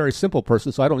I'm a very simple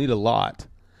person, so I don't need a lot.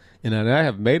 And I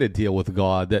have made a deal with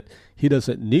God that he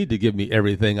doesn't need to give me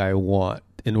everything I want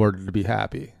in order to be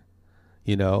happy.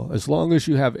 You know, as long as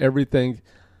you have everything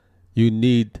you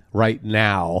need right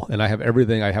now, and I have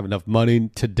everything, I have enough money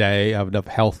today, I have enough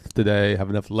health today, I have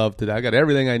enough love today, I got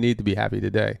everything I need to be happy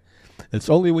today. It's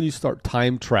only when you start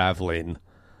time traveling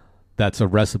that's a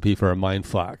recipe for a mind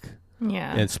fuck.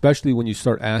 Yeah. And especially when you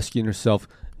start asking yourself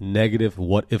negative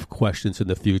what if questions in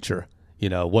the future. You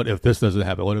know, what if this doesn't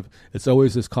happen? What if it's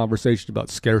always this conversation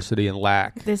about scarcity and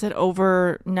lack? They said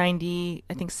over 90,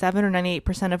 I think 7 or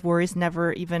 98% of worries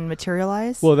never even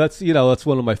materialize. Well, that's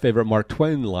one of my favorite Mark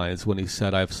Twain lines when he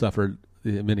said, I've suffered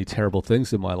many terrible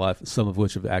things in my life, some of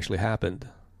which have actually happened.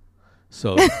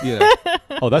 So,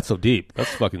 oh, that's so deep.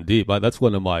 That's fucking deep. That's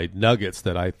one of my nuggets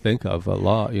that I think of a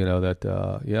lot,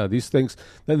 these things,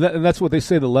 and that's what they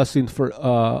say the lesson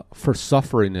for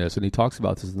suffering is. And he talks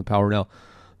about this in The Power Now.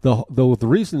 The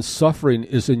reason suffering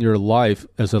is in your life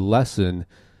as a lesson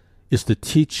is to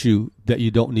teach you that you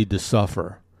don't need to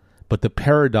suffer. But the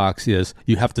paradox is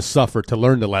you have to suffer to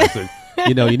learn the lesson.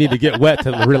 You need to get wet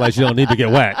to realize you don't need to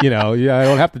get wet. I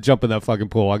don't have to jump in that fucking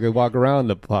pool. I can walk around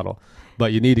the puddle.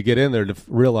 But you need to get in there to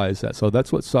realize that. So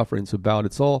that's what suffering's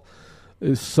about.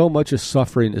 So much of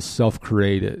suffering is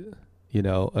self-created.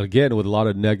 Again, with a lot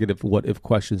of negative what-if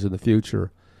questions in the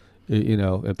future.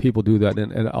 And people do that.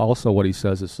 And also what he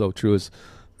says is so true is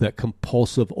that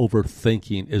compulsive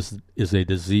overthinking is a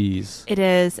disease. It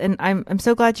is. And I'm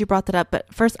so glad you brought that up.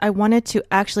 But first, I wanted to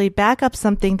actually back up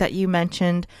something that you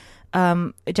mentioned.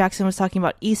 Jackson was talking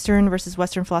about Eastern versus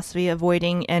Western philosophy,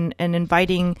 avoiding and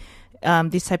inviting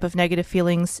these type of negative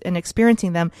feelings and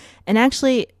experiencing them. And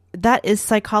actually, that is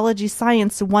psychology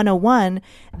science 101,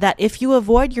 that if you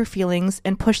avoid your feelings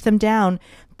and push them down,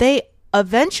 they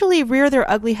eventually rear their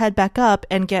ugly head back up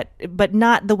but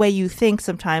not the way you think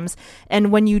sometimes.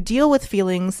 And when you deal with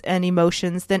feelings and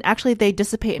emotions, then actually they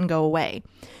dissipate and go away.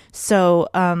 So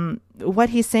what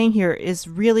he's saying here is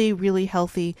really, really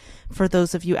healthy for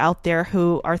those of you out there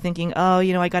who are thinking, oh,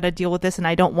 I got to deal with this and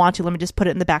I don't want to. Let me just put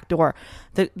it in the back door.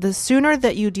 The sooner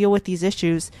that you deal with these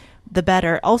issues, the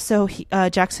better. Also,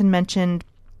 Jackson mentioned,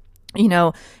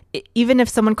 even if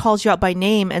someone calls you out by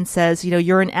name and says,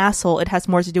 you're an asshole, it has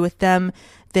more to do with them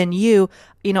than you.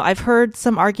 I've heard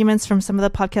some arguments from some of the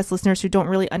podcast listeners who don't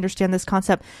really understand this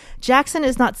concept. Jackson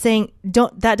is not saying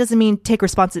that doesn't mean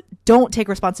don't take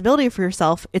responsibility for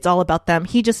yourself. It's all about them.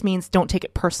 He just means don't take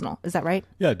it personal. Is that right?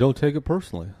 Yeah, don't take it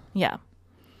personally. Yeah.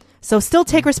 So still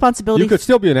take responsibility. You could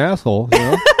still be an asshole,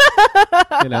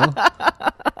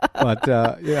 But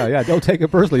don't take it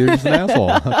personally. You're just an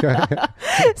asshole. Okay.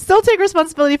 Still take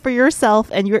responsibility for yourself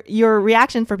and your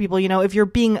reaction for people. If you're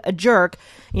being a jerk,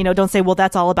 don't say, well,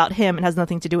 that's all about him. It has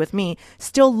nothing to do with me.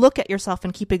 Still look at yourself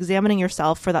and keep examining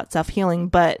yourself for that self-healing,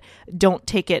 but don't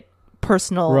take it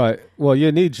personal. Right. Well,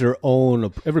 you need your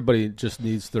own. Everybody just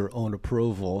needs their own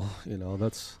approval.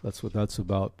 That's what that's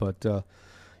about. But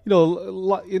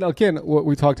again, what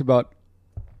we talked about,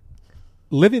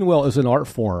 living well is an art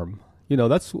form.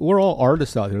 We're all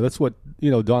artists out here. That's what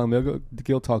Don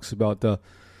McGill talks about.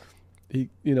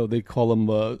 They call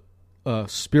them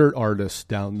spirit artists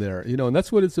down there. And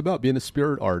that's what it's about, being a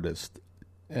spirit artist,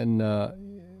 and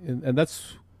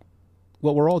that's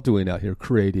what we're all doing out here,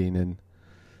 creating and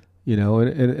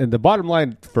the bottom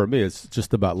line for me is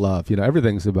just about love.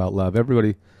 Everything's about love.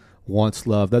 Everybody wants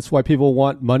love. That's why people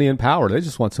want money and power. They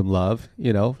just want some love.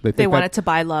 They want it to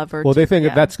buy love, they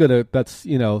think that's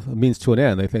a means to an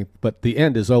end. They think, but the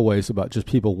end is always about just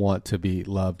people want to be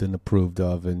loved and approved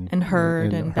of and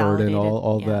heard and validated. And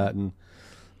all that and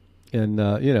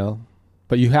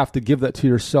but you have to give that to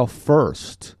yourself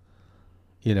first.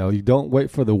 You don't wait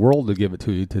for the world to give it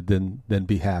to you to then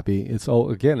be happy. It's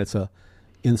a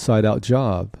inside out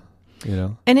job.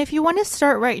 And if you want to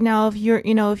start right now, if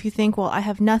you think, well, I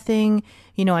have nothing,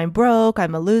 I'm broke,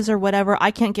 I'm a loser, whatever,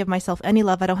 I can't give myself any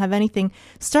love, I don't have anything,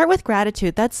 start with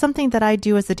gratitude. That's something that I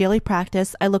do as a daily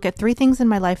practice. I look at 3 things in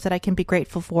my life that I can be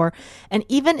grateful for. And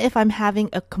even if I'm having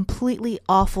a completely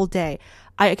awful day,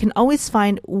 I can always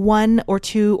find 1 or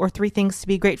 2 or 3 things to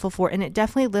be grateful for. And it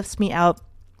definitely lifts me out.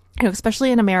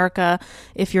 Especially in America,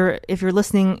 if you're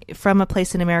listening from a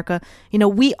place in America,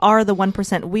 we are the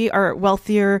 1%. We are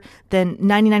wealthier than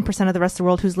 99% of the rest of the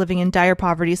world who's living in dire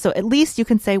poverty. So at least you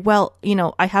can say, well,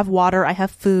 I have water, I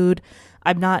have food,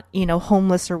 I'm not,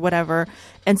 homeless or whatever.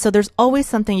 And so there's always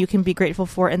something you can be grateful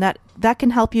for, and that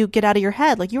can help you get out of your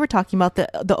head. Like you were talking about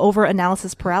the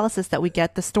over-analysis paralysis that we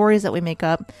get, the stories that we make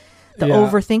up, the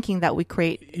overthinking that we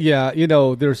create. Yeah,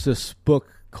 there's this book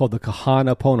called the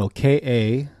Kahana Pono,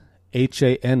 Kahana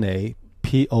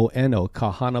Pono,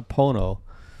 Kahanapono.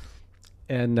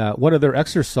 And one of their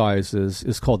exercises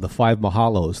is called the 5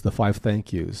 mahalos, the 5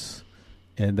 thank yous.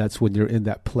 And that's when you're in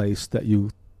that place that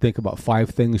you think about 5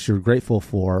 things you're grateful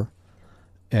for.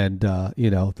 And,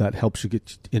 that helps you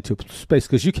get into space,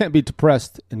 because you can't be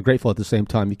depressed and grateful at the same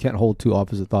time. You can't hold two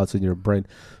opposite thoughts in your brain.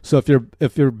 So if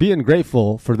you're being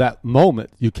grateful for that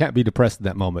moment, you can't be depressed in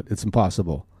that moment. It's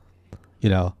impossible,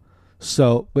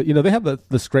 So, but, they have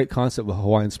this great concept of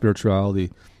Hawaiian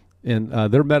spirituality, and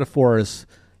their metaphor is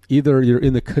either you're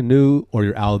in the canoe or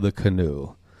you're out of the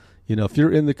canoe. If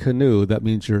you're in the canoe, that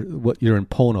means you're in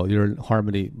Pono, you're in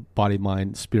harmony, body,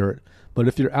 mind, spirit. But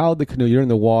if you're out of the canoe, you're in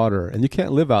the water, and you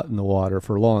can't live out in the water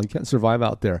for long. You can't survive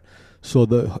out there. So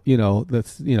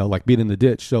that's like being in the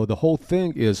ditch. So the whole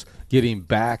thing is getting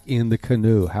back in the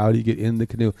canoe. How do you get in the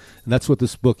canoe? And that's what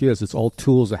this book is. It's all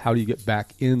tools of how do you get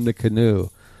back in the canoe,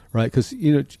 right? Because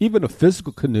even a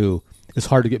physical canoe is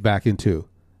hard to get back into.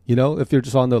 If you're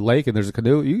just on the lake and there's a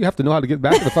canoe, you have to know how to get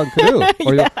back to the fucking canoe,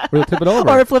 or you'll tip it over,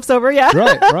 or it flips over. Yeah,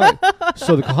 right.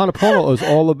 So the Kahanapono is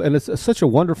and it's such a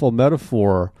wonderful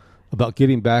metaphor about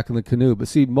getting back in the canoe. But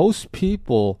see, most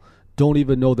people don't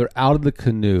even know they're out of the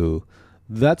canoe.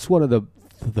 That's one of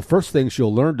the first things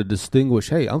you'll learn to distinguish.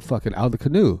 Hey, I'm fucking out of the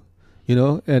canoe,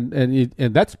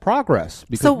 and that's progress.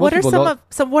 So what are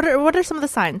what are some of the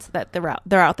signs that they're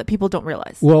out that people don't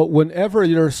realize? Well, whenever I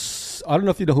don't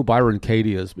know if you know who Byron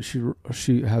Katie is, but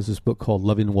she has this book called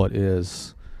Loving What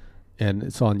Is, and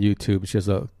it's on YouTube. She has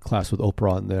a class with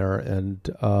Oprah on there, and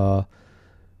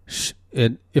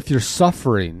and if you're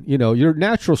suffering, your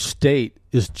natural state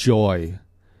is joy,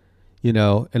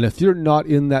 and if you're not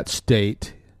in that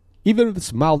state, even if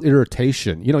it's mild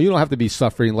irritation, you don't have to be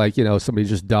suffering like, somebody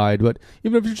just died, but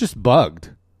even if you're just bugged,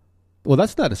 well,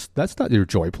 that's not your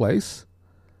joy place.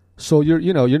 So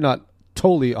you're not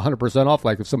totally 100% off.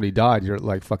 Like if somebody died, you're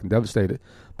like fucking devastated,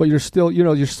 but you're still,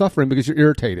 you're suffering because you're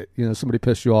irritated. Somebody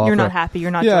pissed you off. You're not happy.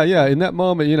 You're not. Yeah. In that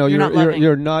moment,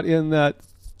 you're not in that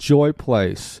joy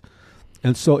place.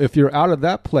 And so if you're out of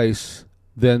that place,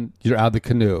 then you're out of the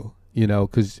canoe,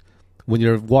 because when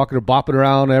you're walking or bopping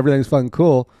around and everything's fucking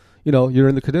cool, you're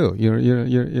in the canoe, you're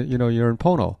in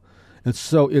Pono. And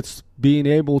so it's being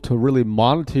able to really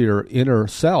monitor your inner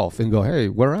self and go, hey,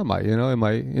 where am I? Am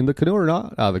I in the canoe or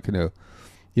not out of the canoe?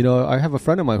 I have a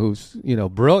friend of mine who's,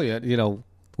 brilliant,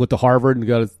 went to Harvard and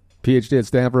got a PhD at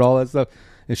Stanford, all that stuff.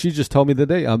 And she just told me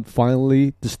today, I'm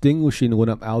finally distinguishing when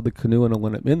I'm out of the canoe and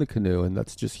when I'm in the canoe. And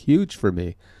that's just huge for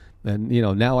me. And,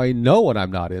 now I know when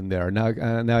I'm not in there. Now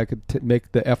I could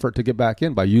make the effort to get back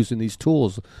in by using these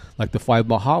tools, like the 5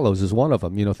 mahalos is one of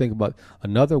them. Think about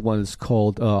another one is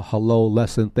called hello,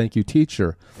 lesson, thank you,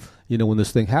 teacher. When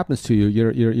this thing happens to you,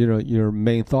 your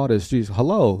main thought is, geez,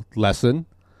 hello, lesson.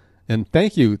 And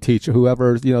thank you, teacher,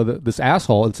 whoever, this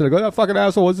asshole. Instead of going, that fucking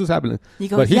asshole, what's this happening? You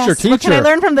go, but he's yes, your teacher. What can I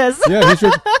learn from this? Yeah,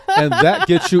 and that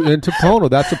gets you into Pono.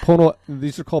 That's a Pono.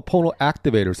 These are called Pono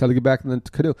activators. How to get back in the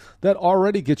canoe. That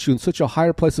already gets you in such a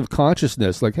higher place of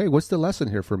consciousness. Like, hey, what's the lesson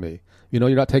here for me? You're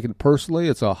not taking it personally.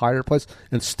 It's a higher place.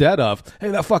 Instead of,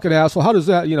 hey, that fucking asshole, how does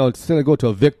that, instead of go to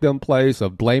a victim place, a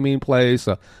blaming place,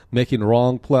 a making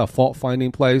wrong play, a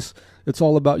fault-finding place, it's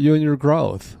all about you and your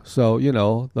growth. So,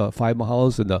 the 5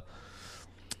 mahalos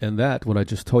and that, what I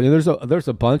just told you, there's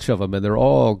a bunch of them, and they're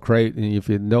all great. And if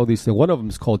you know these things, one of them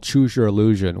is called Choose Your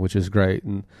Illusion, which is great.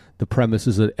 And the premise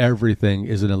is that everything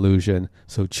is an illusion,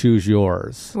 so choose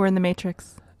yours. We're in the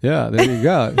Matrix. Yeah, there you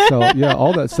go. So, yeah,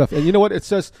 all that stuff. And you know what? It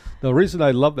says, the reason I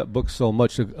love that book so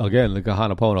much, again, the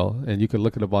Kahanapono, and you can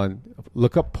look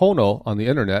up Pono on the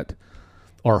internet,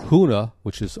 or Huna,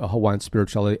 which is a Hawaiian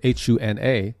spirituality,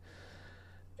 Huna.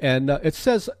 And it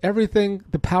says everything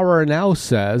the Power Now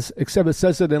says, except it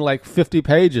says it in like 50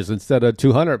 pages instead of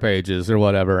 200 pages or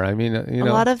whatever. I mean, A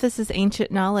lot of this is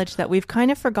ancient knowledge that we've kind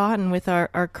of forgotten with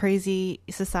our crazy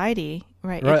society,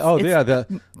 right? Right.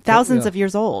 It's thousands of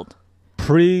years old.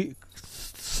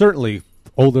 Certainly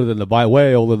older than the Bible,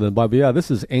 way older than the Bible. Yeah, this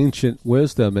is ancient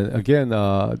wisdom. And again,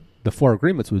 the 4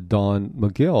 Agreements with Don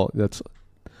McGill, that's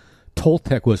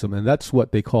Toltec wisdom. And that's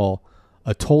what they call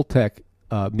a Toltec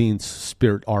means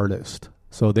spirit artist.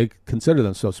 So they consider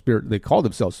themselves they call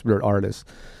themselves spirit artists.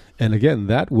 And again,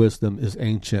 that wisdom is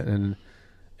ancient.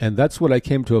 And that's what I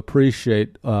came to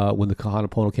appreciate when the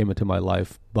Kahanapono came into my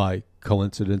life by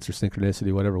coincidence or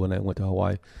synchronicity, whatever, when I went to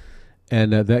Hawaii.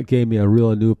 And that gave me a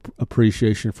real new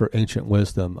appreciation for ancient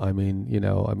wisdom. I mean,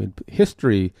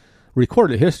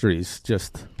 recorded history is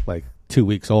just like 2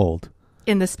 weeks old.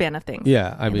 In the span of things.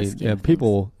 Yeah, I mean,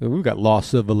 we've got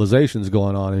lost civilizations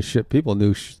going on and shit. People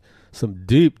knew some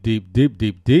deep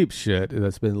shit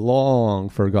that's been long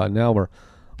forgotten. Now we're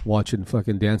watching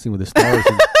fucking Dancing with the Stars.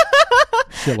 And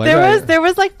shit like that. There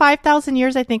was like 5,000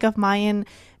 years, I think, of Mayan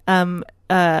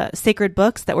sacred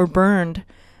books that were burned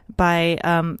by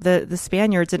the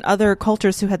Spaniards and other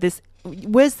cultures who had this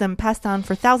wisdom passed down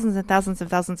for thousands and thousands and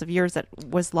thousands of years that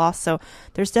was lost. So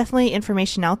there's definitely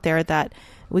information out there that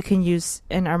we can use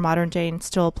in our modern day and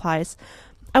still applies.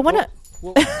 I want to.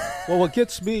 Well, what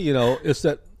gets me, is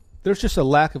that there's just a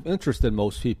lack of interest in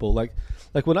most people. Like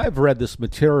when I've read this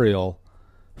material,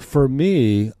 for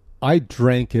me, I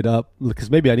drank it up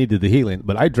because maybe I needed the healing,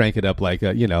 but I drank it up like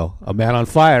a man on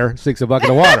fire sinks a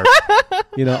bucket of water,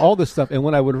 all this stuff. And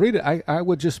when I would read it, I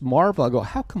would just marvel. I go,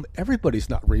 how come everybody's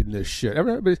not reading this shit?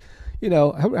 Everybody's,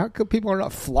 how come people are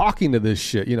not flocking to this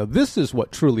shit? This is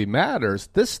what truly matters.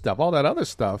 This stuff, all that other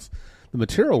stuff, the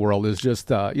material world is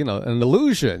just, an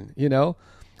illusion,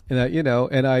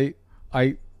 and I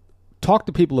talk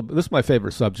to people. This is my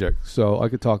favorite subject, so I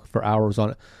could talk for hours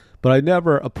on it, but I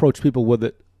never approach people with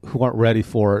it who aren't ready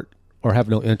for it or have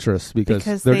no interest because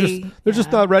they're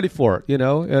just not ready for it,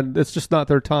 and it's just not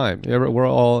their time. We're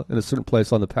all in a certain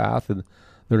place on the path, and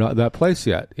they're not at that place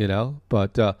yet,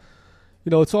 But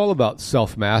it's all about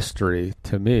self-mastery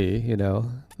to me.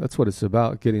 That's what it's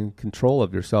about: getting control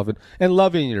of yourself and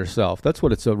loving yourself. That's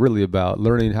what it's really about: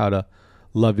 learning how to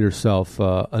love yourself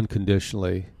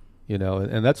unconditionally.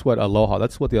 And that's what aloha.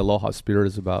 That's what the aloha spirit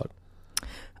is about.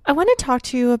 I want to talk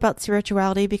to you about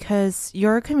spirituality because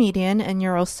you're a comedian and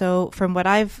you're also, from what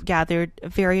I've gathered, a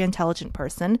very intelligent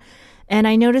person. And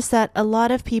I noticed that a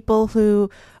lot of people who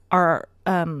are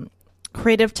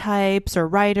creative types or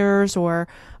writers or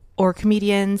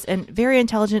comedians and very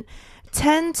intelligent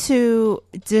tend to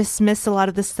dismiss a lot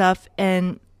of this stuff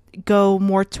and go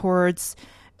more towards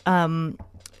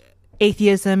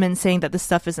atheism and saying that this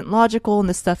stuff isn't logical and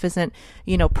this stuff isn't,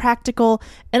 practical.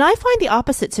 And I find the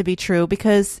opposite to be true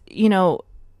because,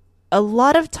 a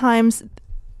lot of times,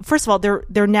 first of all,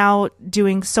 they're now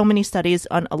doing so many studies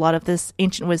on a lot of this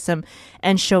ancient wisdom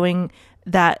and showing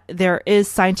that there is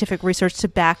scientific research to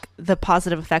back the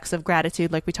positive effects of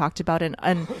gratitude, like we talked about, and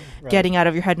right. Getting out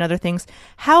of your head and other things.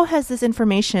 How has this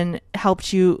information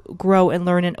helped you grow and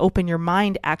learn and open your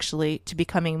mind actually to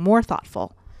becoming more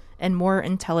thoughtful and more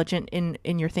intelligent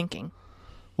in your thinking?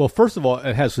 Well, first of all,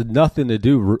 it has nothing to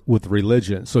do with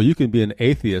religion. So you can be an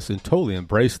atheist and totally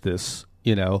embrace this,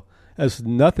 It has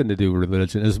nothing to do with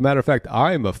religion. As a matter of fact,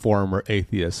 I'm a former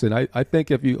atheist. And I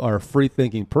think if you are a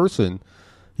free-thinking person,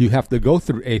 you have to go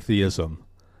through atheism,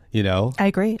 I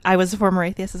agree. I was a former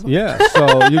atheist as well. Yeah.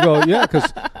 So you go,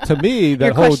 because to me,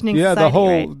 that the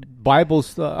whole right?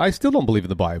 Bible's, I still don't believe in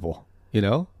the Bible,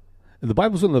 And the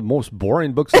Bible's one of the most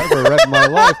boring books I've ever read in my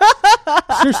life.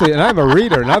 Seriously, and I'm a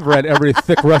reader, and I've read every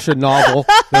thick Russian novel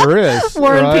there is.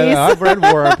 War and Peace. I've read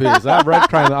War and Peace. I've read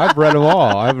Crime. I've read them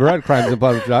all. I've read Crimes and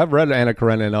Punishment. I've read Anna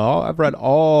Karenina. I've read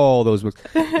all those books,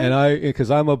 and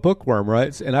because I'm a bookworm,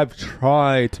 right? And I've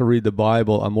tried to read the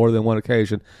Bible on more than one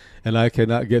occasion, and I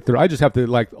cannot get through. I just have to,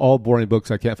 like all boring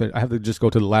books, I can't finish. I have to just go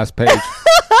to the last page,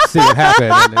 see what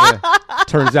happened, and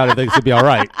turns out everything's gonna be all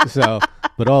right. So.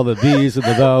 But all the these and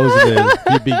the those and the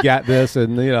you begat this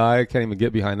and I can't even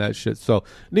get behind that shit. So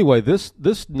anyway,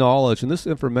 this knowledge and this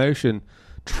information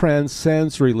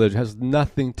transcends religion, has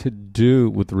nothing to do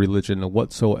with religion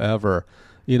whatsoever.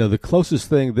 The closest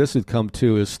thing this would come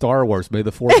to is Star Wars. May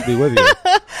the Force be with you.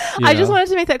 I just wanted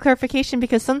to make that clarification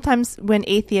because sometimes when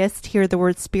atheists hear the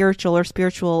word spiritual or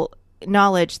spiritual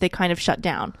knowledge, they kind of shut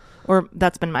down. Or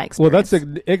that's been my experience. Well,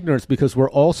 that's ignorance because we're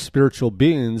all spiritual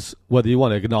beings, whether you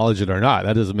want to acknowledge it or not.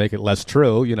 That doesn't make it less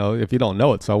true. If you don't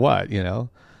know it, so what,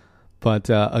 But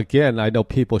again, I know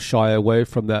people shy away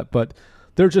from that. But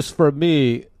they're just, for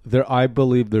me, I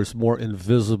believe there's more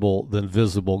invisible than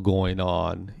visible going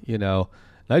on, And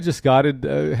I just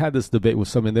had this debate with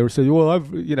someone. They were saying, well,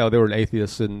 they were an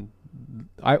atheist. And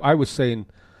I was saying,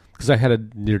 because I had a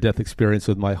near-death experience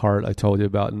with my heart I told you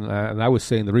about, and I was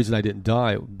saying the reason I didn't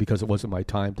die because it wasn't my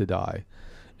time to die.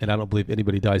 And I don't believe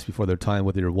anybody dies before their time,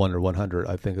 whether you're 1 or 100.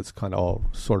 I think it's kind of all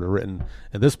sort of written.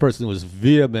 And this person was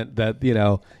vehement that,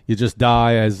 you just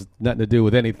die, has nothing to do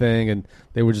with anything, and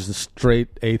they were just a straight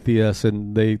atheist,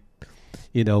 and they,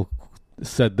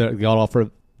 said they got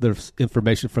offered their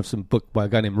information from some book by a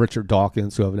guy named Richard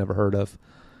Dawkins, who I've never heard of.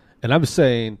 And I'm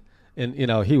saying... And,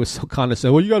 he was so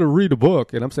condescending. Well, you got to read a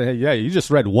book. And I'm saying, hey, yeah, you just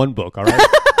read one book, all right?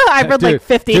 I've read like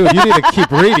 50. Dude, you need to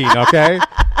keep reading, okay?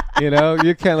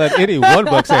 You can't let any one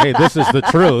book say, hey, this is the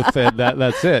truth, and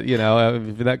that's it. If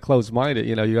you're that close-minded,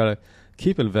 you got to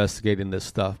keep investigating this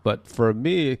stuff. But for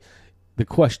me, the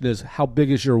question is, how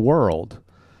big is your world?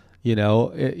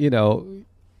 With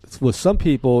some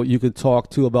people, you can talk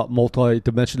to about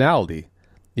multidimensionality.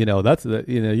 That's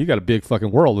you got a big fucking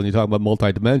world when you talk about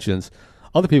multi-dimensions.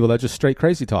 other people that's just straight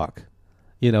crazy talk.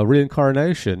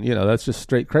 Reincarnation, that's just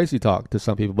straight crazy talk to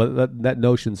some people. But that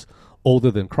notion's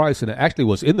older than Christ, and it actually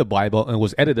was in the Bible and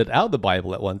was edited out of the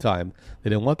Bible at one time. They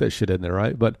didn't want that shit in there,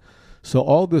 right? But so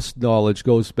all this knowledge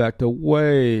goes back to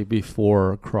way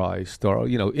before Christ or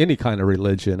any kind of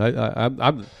religion.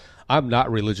 I'm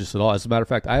not religious at all. As a matter of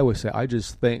fact, I always say I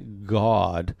just thank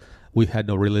God we had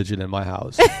no religion in my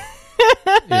house.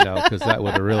 Because that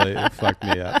would have really fucked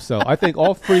me up. So I think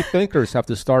all free thinkers have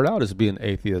to start out as being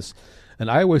atheists. And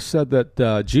I always said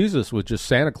that Jesus was just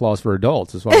Santa Claus for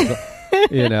adults. As far as,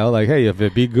 like, hey, if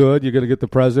it be good, you're going to get the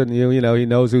present. He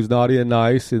knows who's naughty and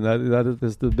nice, and that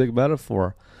is the big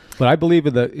metaphor. But I believe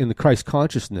in the Christ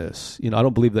consciousness. I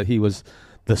don't believe that he was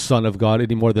the Son of God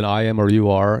any more than I am or you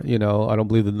are. I don't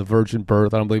believe in the virgin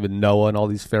birth. I don't believe in Noah and all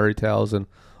these fairy tales and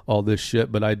all this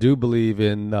shit. But I do believe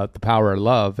in the power of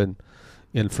love and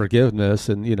in forgiveness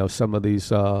and some of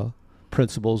these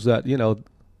principles that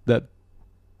that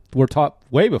were taught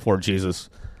way before Jesus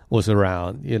was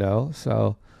around.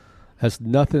 So has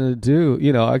nothing to do.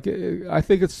 I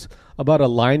think it's about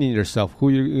aligning yourself.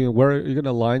 Where you're going to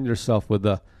align yourself with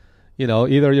the,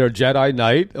 either you're a Jedi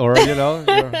Knight or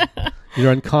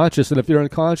you're unconscious, and if you're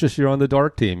unconscious, you're on the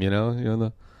dark team. You're on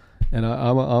the, and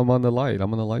I'm on the light.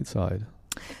 I'm on the light side.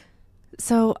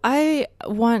 So I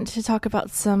want to talk about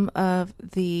some of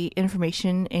the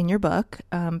information in your book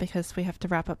because we have to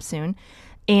wrap up soon.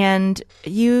 And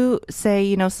you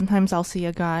say, sometimes I'll see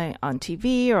a guy on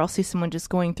TV or I'll see someone just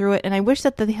going through it. And I wish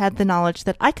that they had the knowledge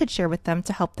that I could share with them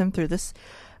to help them through this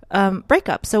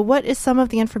breakup. So what is some of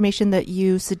the information that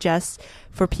you suggest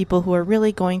for people who are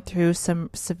really going through some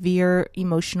severe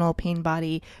emotional pain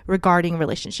body regarding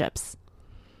relationships?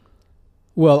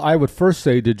 Well, I would first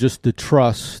say to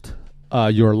trust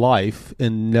your life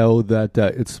and know that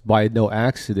it's by no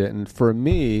accident. And for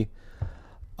me,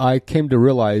 I came to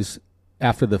realize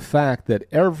after the fact that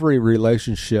every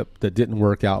relationship that didn't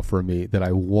work out for me that I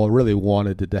really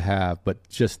wanted it to have but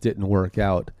just didn't work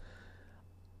out,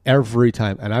 every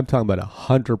time, and I'm talking about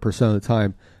 100% of the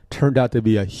time, turned out to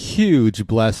be a huge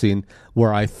blessing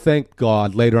where I thank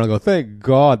God later on. I go, thank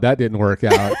God that didn't work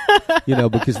out.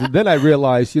 Because then I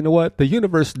realized, what? The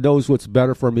universe knows what's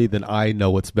better for me than I know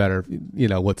what's better,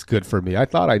 what's good for me. I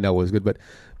thought I know what was good,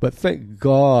 but thank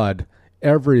God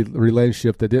every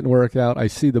relationship that didn't work out, I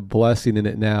see the blessing in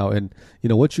it now. And,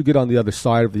 once you get on the other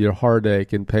side of your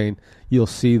heartache and pain, you'll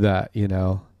see that,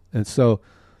 And so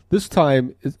this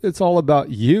time, it's all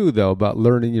about you, though, about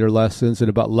learning your lessons and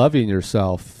about loving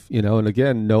yourself, And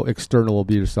again, no external will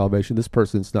be your salvation. This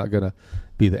person's not going to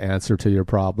be the answer to your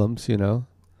problems, Again,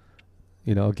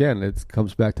 it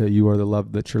comes back to you are the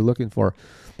love that you're looking for.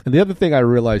 And the other thing I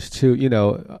realized,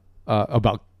 too,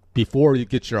 about before you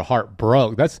get your heart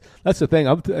broke, that's the thing.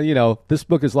 This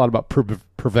book is a lot about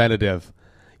preventative.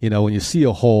 When you see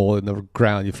a hole in the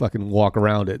ground, you fucking walk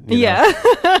around it. Yeah.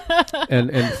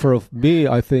 and for me,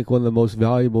 I think one of the most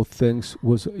valuable things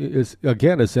is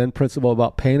again a Zen principle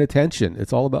about paying attention.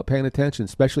 It's all about paying attention,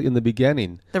 especially in the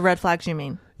beginning. The red flags, you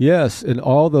mean? Yes, and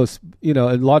all those, and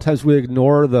a lot of times we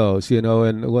ignore those,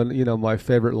 and when, my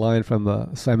favorite line from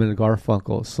the Simon and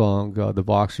Garfunkel song, The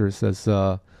Boxer, says,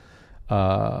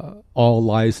 all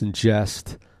lies and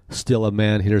jest, still a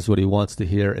man hears what he wants to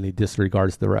hear and he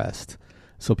disregards the rest.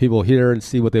 So people hear and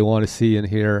see what they want to see and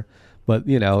hear, but,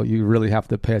 you really have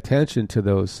to pay attention to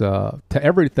those, to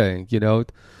everything,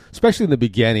 especially in the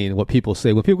beginning, what people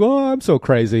say. When people go, oh, I'm so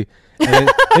crazy. And then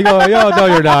they go, oh, no,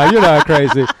 you're not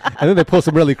crazy. And then they pull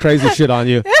some really crazy shit on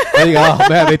you. And you go, oh,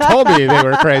 man, they told me they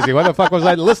were crazy. Why the fuck was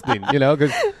I listening?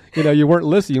 Because, you weren't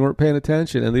listening, you weren't paying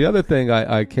attention. And the other thing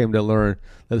I came to learn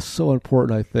that is so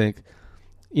important, I think,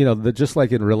 that just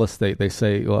like in real estate, they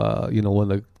say,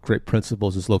 one of the great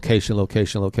principles is location,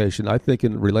 location, location. I think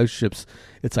in relationships,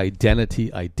 it's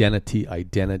identity, identity,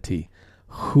 identity.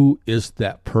 Who is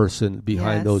that person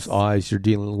behind those eyes you're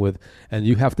dealing with? And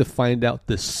you have to find out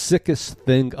the sickest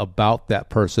thing about that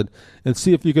person and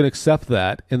see if you can accept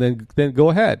that, and then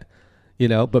go ahead.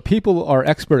 But people are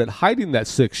expert at hiding that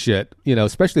sick shit,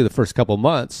 especially the first couple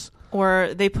months. Or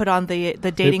they put on the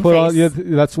dating face.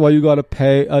 That's why you got to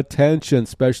pay attention,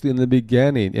 especially in the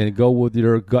beginning, and go with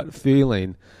your gut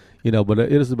feeling. But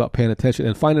it is about paying attention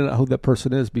and finding out who that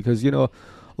person is, because a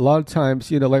lot of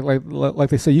times, like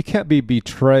they say, you can't be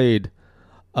betrayed.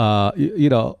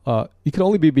 You can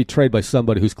only be betrayed by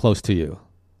somebody who's close to you.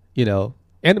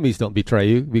 Enemies don't betray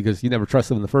you because you never trust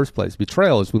them in the first place.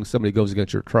 Betrayal is when somebody goes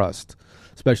against your trust,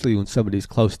 especially when somebody's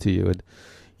close to you. And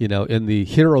in the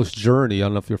hero's journey, I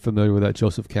don't know if you're familiar with that,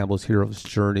 Joseph Campbell's hero's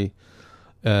journey.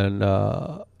 and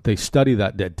they study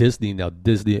that at Disney now.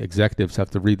 Disney executives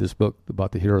have to read this book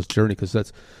about the hero's journey because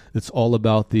it's all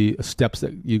about the steps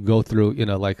that you go through.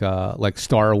 Like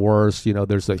Star Wars.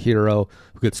 There's a hero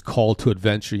who gets called to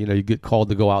adventure. You get called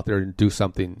to go out there and do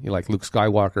something. Like Luke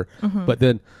Skywalker, but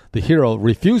then the hero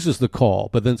refuses the call.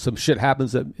 But then some shit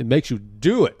happens that it makes you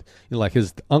do it. Like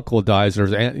his uncle dies or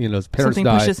his his parents Something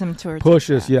die. pushes him towards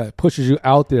pushes you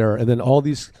out there, and then all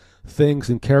these things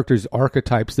and characters,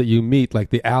 archetypes that you meet, like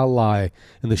the ally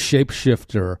and the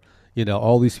shapeshifter,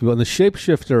 all these people. And the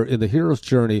shapeshifter in the hero's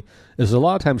journey is a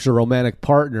lot of times your romantic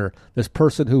partner, this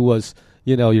person who was,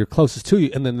 you're closest to you,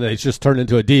 and then they just turn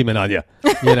into a demon on you,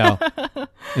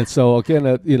 And so again,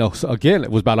 again,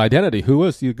 it was about identity. Who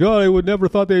was you? God, I would never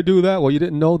thought they'd do that. Well, you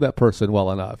didn't know that person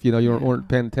well enough. You weren't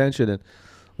paying attention. And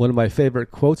one of my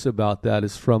favorite quotes about that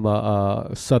is from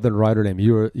a Southern writer named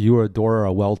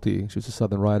Eudora Welty. She was a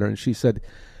Southern writer, and she said,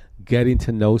 getting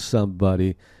to know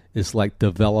somebody is like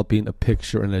developing a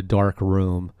picture in a dark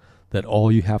room that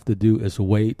all you have to do is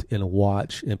wait and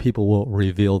watch, and people will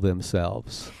reveal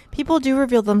themselves. People do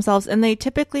reveal themselves, and they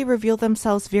typically reveal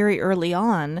themselves very early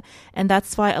on. And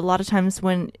that's why a lot of times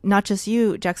when not just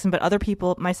you, Jackson, but other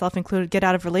people, myself included, get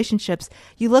out of relationships,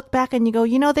 you look back and you go,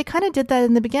 they kind of did that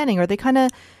in the beginning, or they kind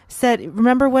of said,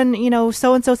 remember when,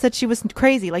 so-and-so said she was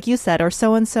crazy, like you said, or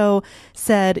so-and-so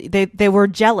said they were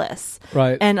jealous.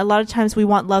 Right. And a lot of times we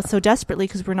want love so desperately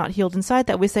because we're not healed inside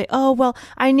that we say, oh, well,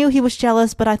 I knew he was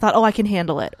jealous, but I thought, oh, I can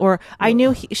handle it. Or I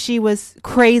knew she was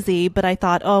crazy, but I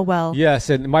thought, oh, well. Yes,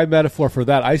 and my metaphor for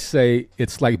that, I say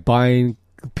it's like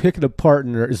picking a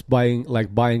partner is buying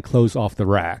clothes off the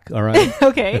rack, all right?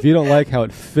 Okay. If you don't like how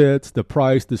it fits, the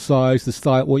price, the size, the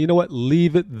style, well, you know what?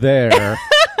 Leave it there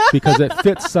because it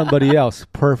fits somebody else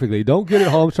perfectly. Don't get it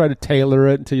home, try to tailor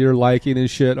it to your liking and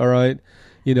shit, all right?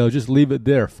 Just leave it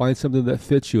there. Find something that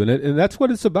fits you. And that's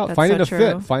what it's about, finding a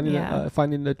fit,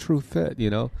 finding a true fit,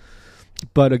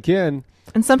 But again...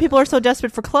 And some people are so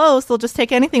desperate for clothes, they'll just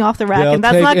take anything off the rack, and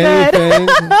that's not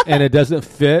good. And it doesn't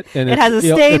fit. And it has a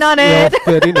stain on it.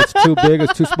 Fitting, it's too big,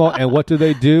 it's too small. And what do?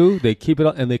 They keep it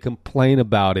up and they complain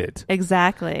about it.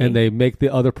 Exactly. And they make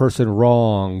the other person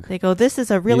wrong. They go, this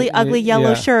is a really ugly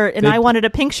yellow shirt, and I wanted a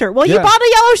pink shirt. Well, you bought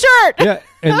a yellow shirt! Yeah,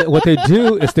 and what they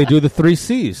do is they do the 3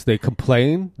 C's. They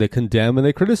complain, they condemn, and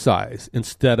they criticize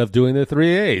instead of doing the 3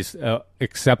 A's,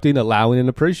 accepting, allowing, and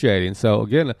appreciating. So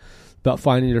again... about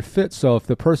finding your fit. So if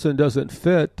the person doesn't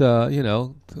fit,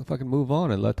 fucking move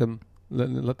on and let them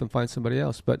find somebody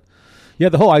else. But yeah,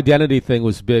 the whole identity thing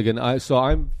was big, and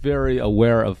I'm very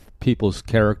aware of people's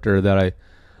character that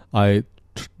I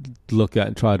look at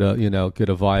and try to get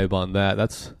a vibe on that.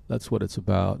 That's what it's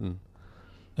about. And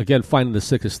again, finding the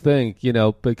sickest thing,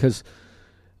 because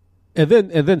and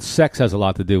then sex has a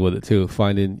lot to do with it too.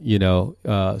 Finding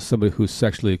somebody who's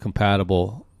sexually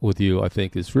compatible with you, I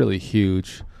think, is really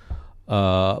huge.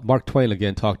 Mark Twain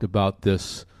again talked about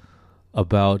this,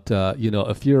 about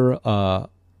if you're a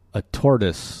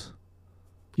tortoise,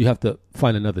 you have to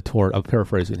find another tortoise. I'm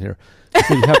paraphrasing here.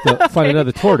 So you have to find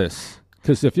another tortoise,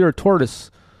 because if you're a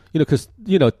tortoise, because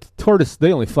tortoise,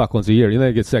 they only fuck once a year.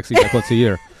 They get sexy like once a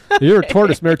year. If you're a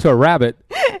tortoise married to a rabbit,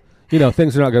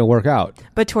 things are not going to work out.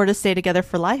 But tortoise stay together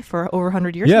for life for over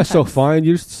 100 years. Yeah, sometimes. so find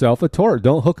yourself a tortoise.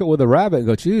 Don't hook it with a rabbit and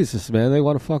go, Jesus, man, they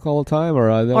want to fuck all the time. Or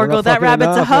go, that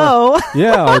rabbit's a hoe.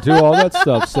 Or do all that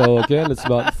stuff. So again, it's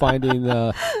about finding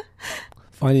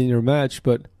your match.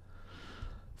 But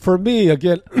for me,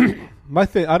 again, my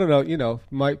thing, I don't know,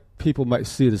 people might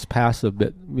see it as passive,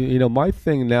 but, my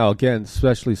thing now, again,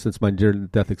 especially since my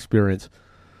near-death experience,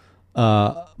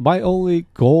 my only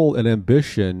goal and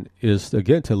ambition is,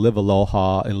 again, to live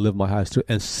aloha and live my highest truth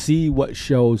and see what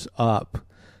shows up.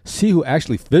 See who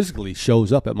actually physically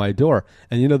shows up at my door.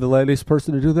 And the latest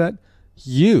person to do that?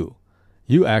 You.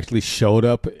 You actually showed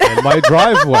up in my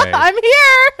driveway. I'm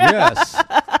here. Yes.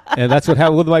 And that's what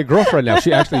happened with my girlfriend now.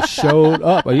 She actually showed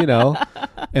up,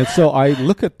 And so I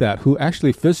look at that, who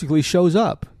actually physically shows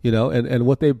up, and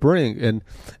what they bring. And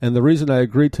the reason I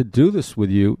agreed to do this with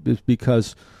you is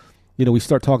because... we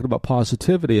start talking about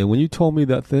positivity. And when you told me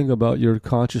that thing about your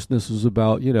consciousness was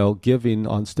about, giving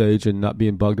on stage and not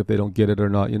being bugged if they don't get it or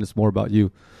not, and it's more about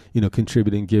you,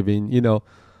 contributing, giving,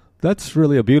 that's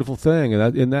really a beautiful thing.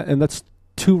 And that's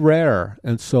too rare.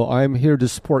 And so I'm here to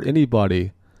support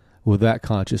anybody with that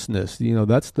consciousness.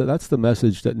 That's the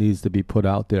message that needs to be put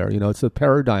out there. It's a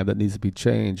paradigm that needs to be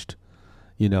changed,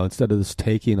 instead of this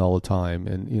taking all the time.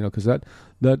 And, because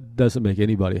that doesn't make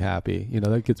anybody happy.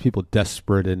 That gets people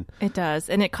desperate. And it does.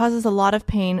 And it causes a lot of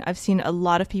pain. I've seen a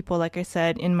lot of people, like I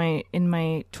said, in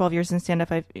my 12 years in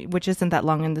stand-up, which isn't that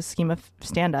long in the scheme of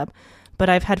stand-up, but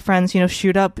I've had friends,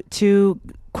 shoot up to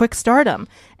quick stardom,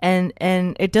 and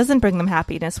it doesn't bring them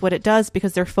happiness. What it does,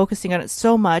 because they're focusing on it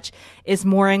so much, is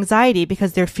more anxiety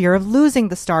because their fear of losing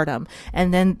the stardom,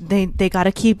 and then they got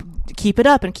to keep it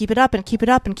up and keep it up and keep it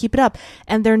up and keep it up,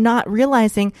 and they're not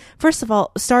realizing, first of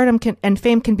all, stardom and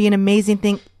fame can be an amazing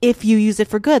thing if you use it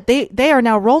for good. They are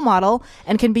now role model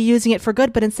and can be using it for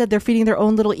good, but instead they're feeding their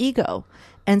own little ego,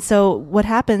 and so what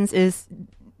happens is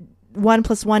 1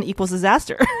 + 1 =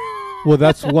 disaster. Well,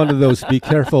 that's one of those be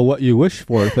careful what you wish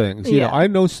for things. You Yeah. know, I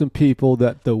know some people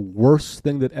that the worst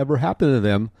thing that ever happened to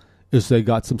them is they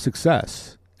got some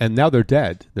success. And now they're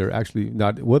dead. They're actually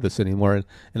not with us anymore.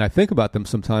 And I think about them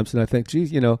sometimes and I think, geez,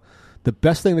 the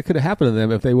best thing that could have happened to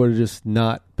them if they would have just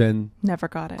not been Never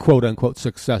got it. quote unquote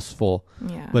successful.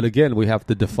 Yeah. But again, we have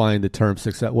to define the term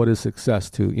success. What is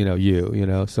success to,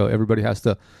 you? So everybody has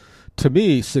to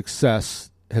me, success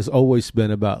has always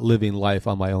been about living life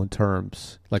on my own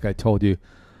terms. Like I told you,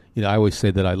 I always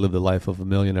say that I live the life of a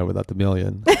millionaire without the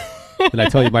million. And I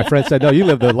tell you, my friend said, no, you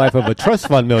live the life of a trust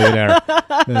fund millionaire.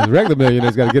 And the regular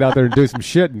millionaire's got to get out there and do some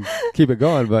shit and keep it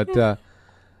going. But,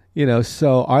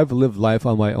 so I've lived life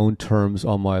on my own terms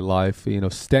all my life.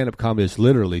 Stand-up comedy has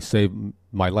literally saved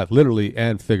my life, literally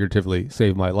and figuratively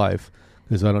saved my life,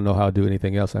 because I don't know how to do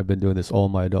anything else. I've been doing this all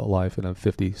my adult life, and I'm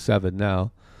 57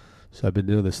 now. So I've been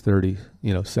doing this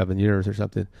 7 years or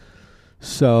something.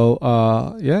 So,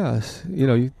 I'm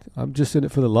just in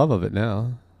it for the love of it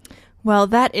now. Well,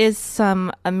 that is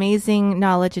some amazing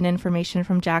knowledge and information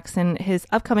from Jackson. His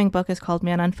upcoming book is called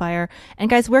Man on Fire. And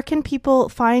guys, where can people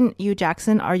find you,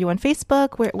 Jackson? Are you on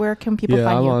Facebook? Where can people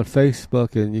find you? Yeah, I'm on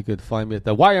Facebook, and you could find me at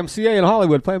the YMCA in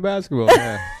Hollywood playing basketball.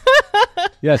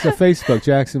 Yeah, so Facebook,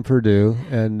 Jackson Purdue,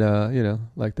 and,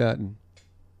 like that. And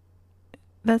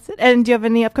that's it. And do you have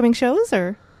any upcoming shows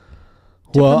or?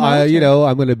 Well,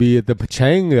 I'm going to be at the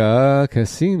Pechanga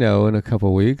Casino in a couple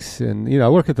of weeks, and I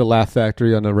work at the Laugh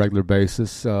Factory on a regular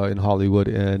basis in Hollywood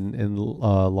and in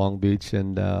Long Beach,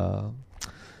 and my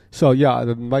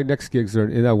next gigs are.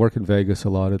 I work in Vegas a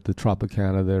lot at the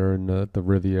Tropicana there, and the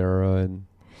Riviera and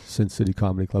Sin City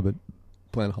Comedy Club at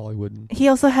Planet Hollywood. He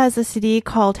also has a CD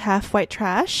called Half White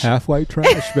Trash. Half White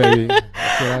Trash, baby.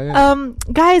 That's what I am.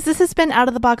 Guys, this has been Out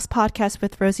of the Box Podcast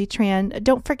with Rosie Tran.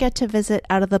 Don't forget to visit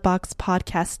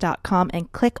outoftheboxpodcast.com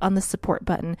and click on the support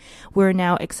button. We're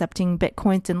now accepting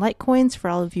Bitcoins and Litecoins for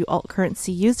all of you alt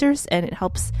currency users, and it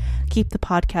helps keep the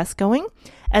podcast going.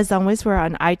 As always, we're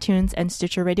on iTunes and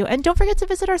Stitcher Radio. And don't forget to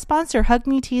visit our sponsor,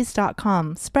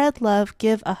 hugmetease.com. Spread love,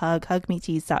 give a hug,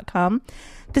 hugmetease.com.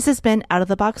 This has been Out of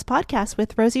the Box Podcast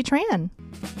with Rosie Tran.